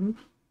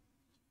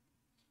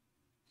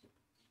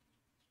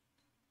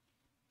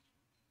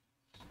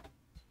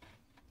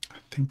I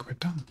think we're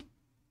done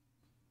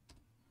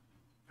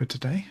for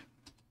today.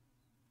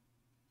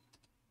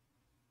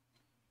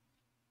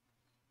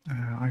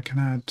 I can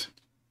add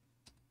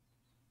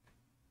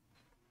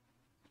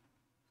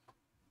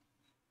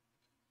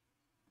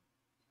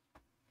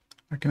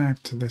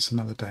to this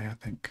another day, I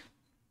think,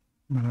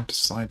 when I've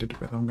decided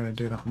whether I'm going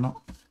to do that or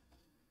not.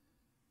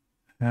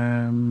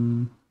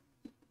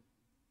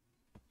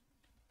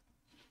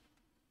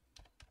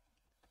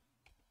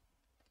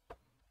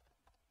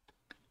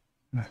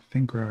 I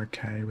think we're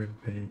okay with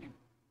the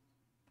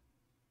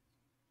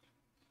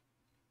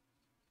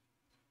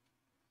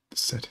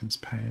settings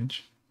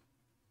page.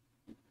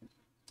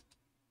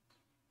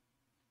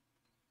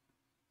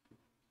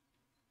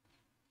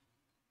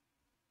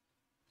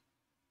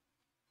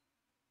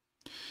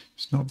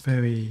 It's not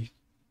very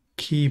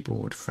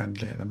keyboard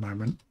friendly at the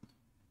moment.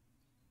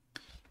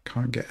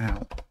 Can't get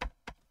out.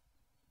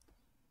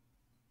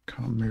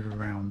 Can't move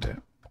around it.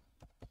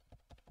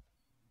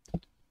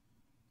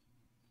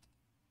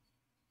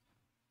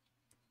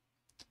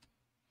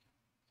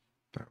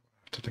 But we'll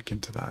have to look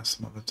into that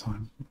some other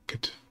time. We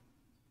could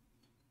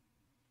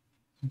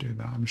do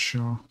that, I'm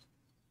sure.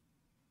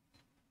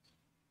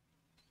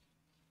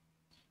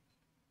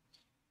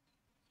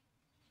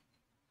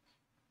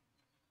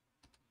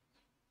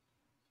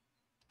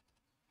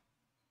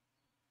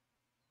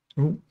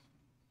 Oh.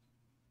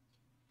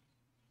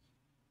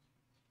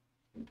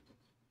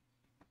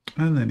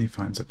 And then he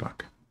finds a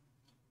bug.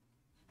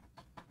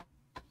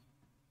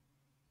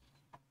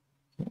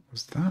 What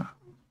was that?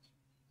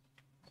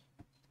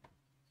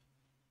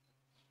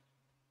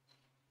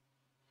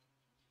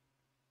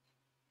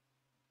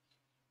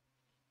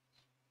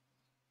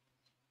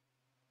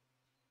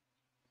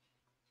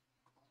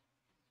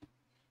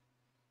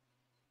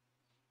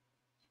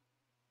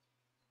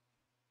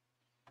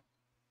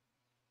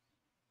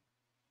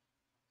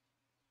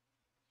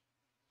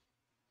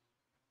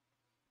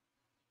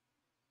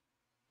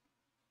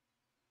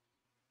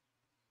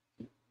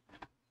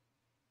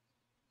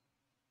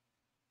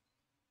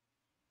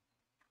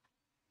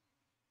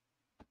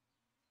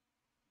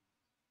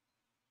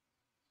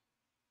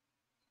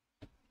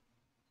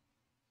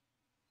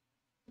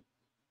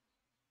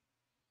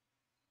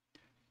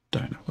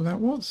 Don't know what that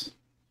was.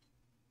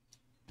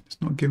 It's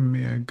not giving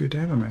me a good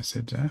error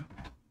message there.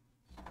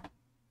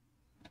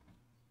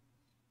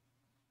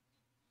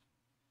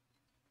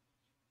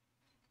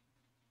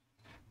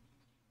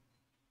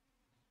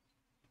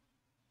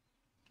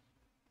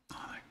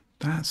 Oh,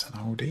 that's an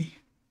oldie.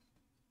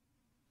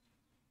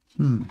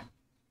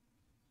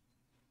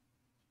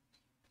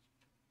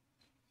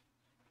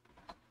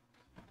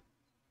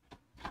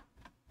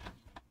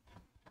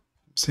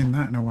 Seen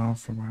that in a while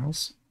from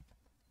Wales.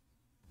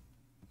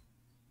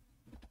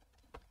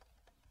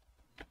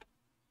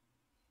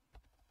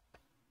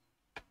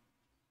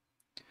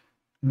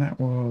 And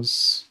that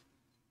was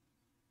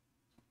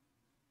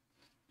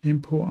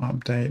import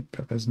update,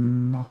 but there's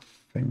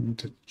nothing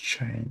to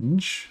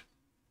change.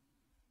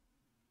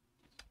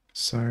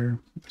 So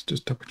let's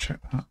just double check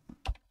that.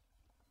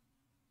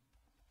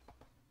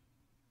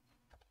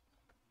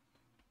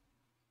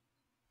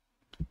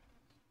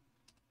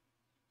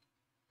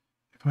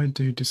 If I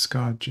do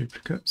discard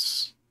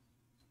duplicates,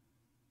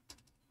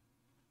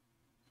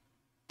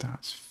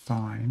 that's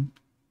fine.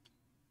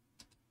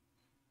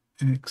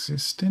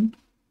 Existing.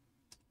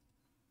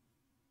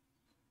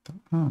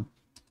 Oh.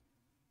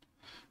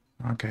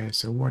 Okay,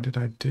 so what did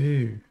I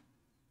do?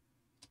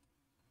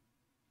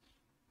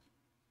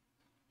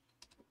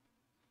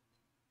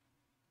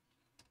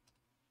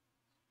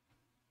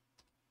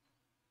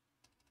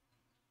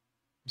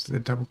 Is it a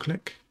double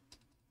click?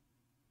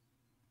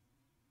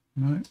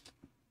 No.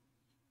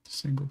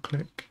 Single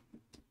click.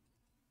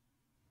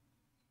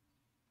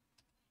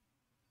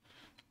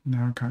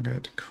 Now I can't get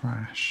it to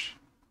crash.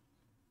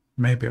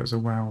 Maybe it was a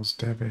Wells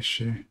dev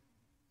issue.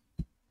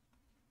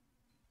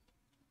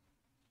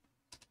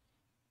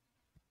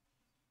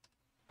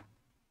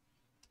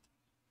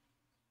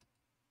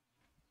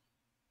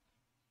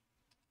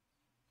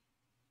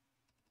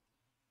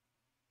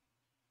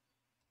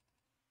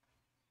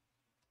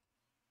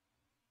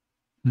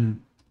 Oh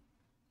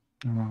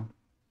well.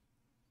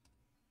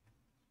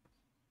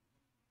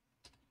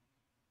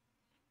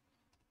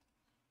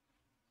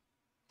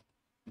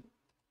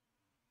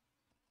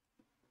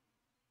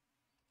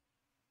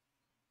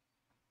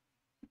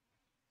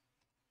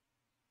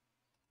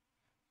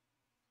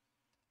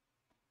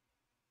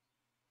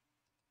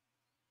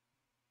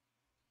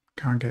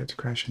 Can't get it to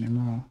crash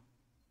anymore.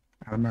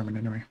 At the moment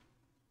anyway.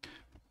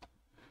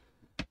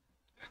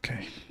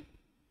 Okay.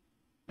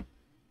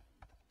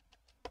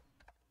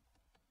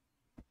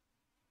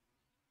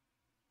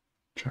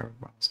 Try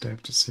with Wells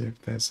dev to see if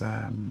there's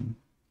a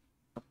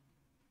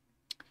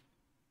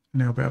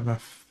little bit of a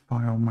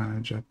file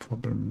manager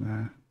problem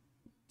there.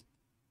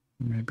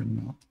 Maybe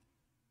not.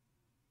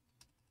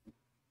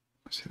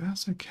 See,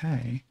 that's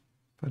okay.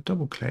 If I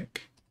double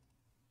click,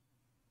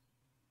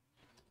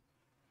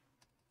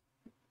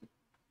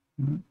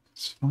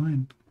 it's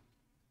fine.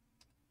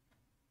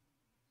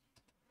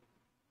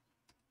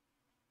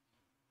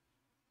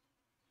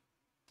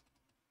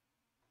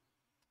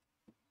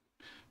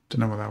 Don't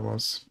know what that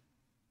was.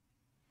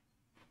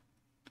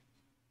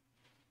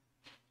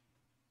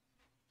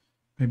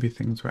 Maybe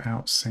things were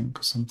out of sync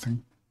or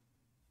something.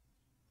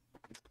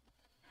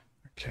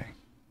 Okay.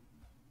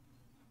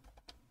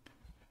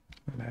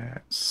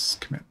 Let's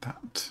commit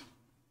that.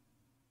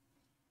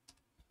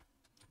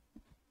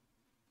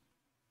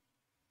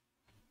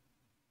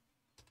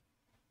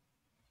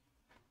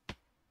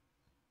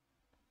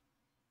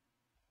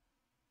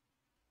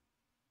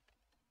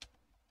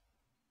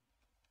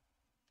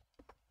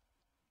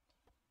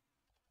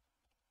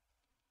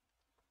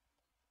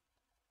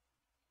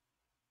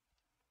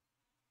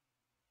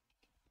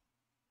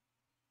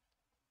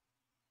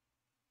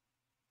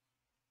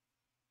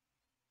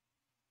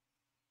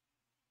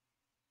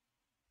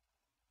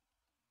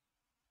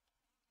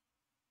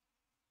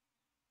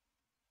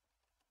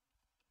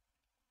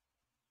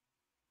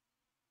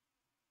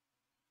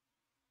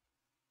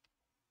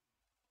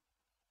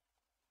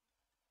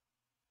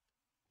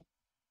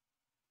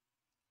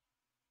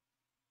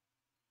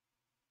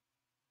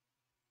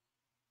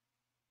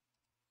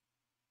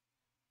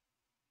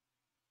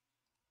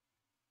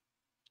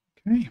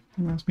 Okay,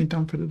 well, that's me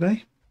done for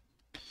today.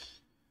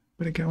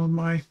 Better get on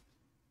my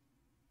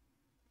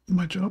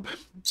job.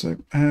 So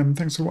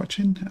thanks for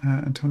watching.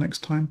 Until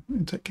next time,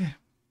 and take care.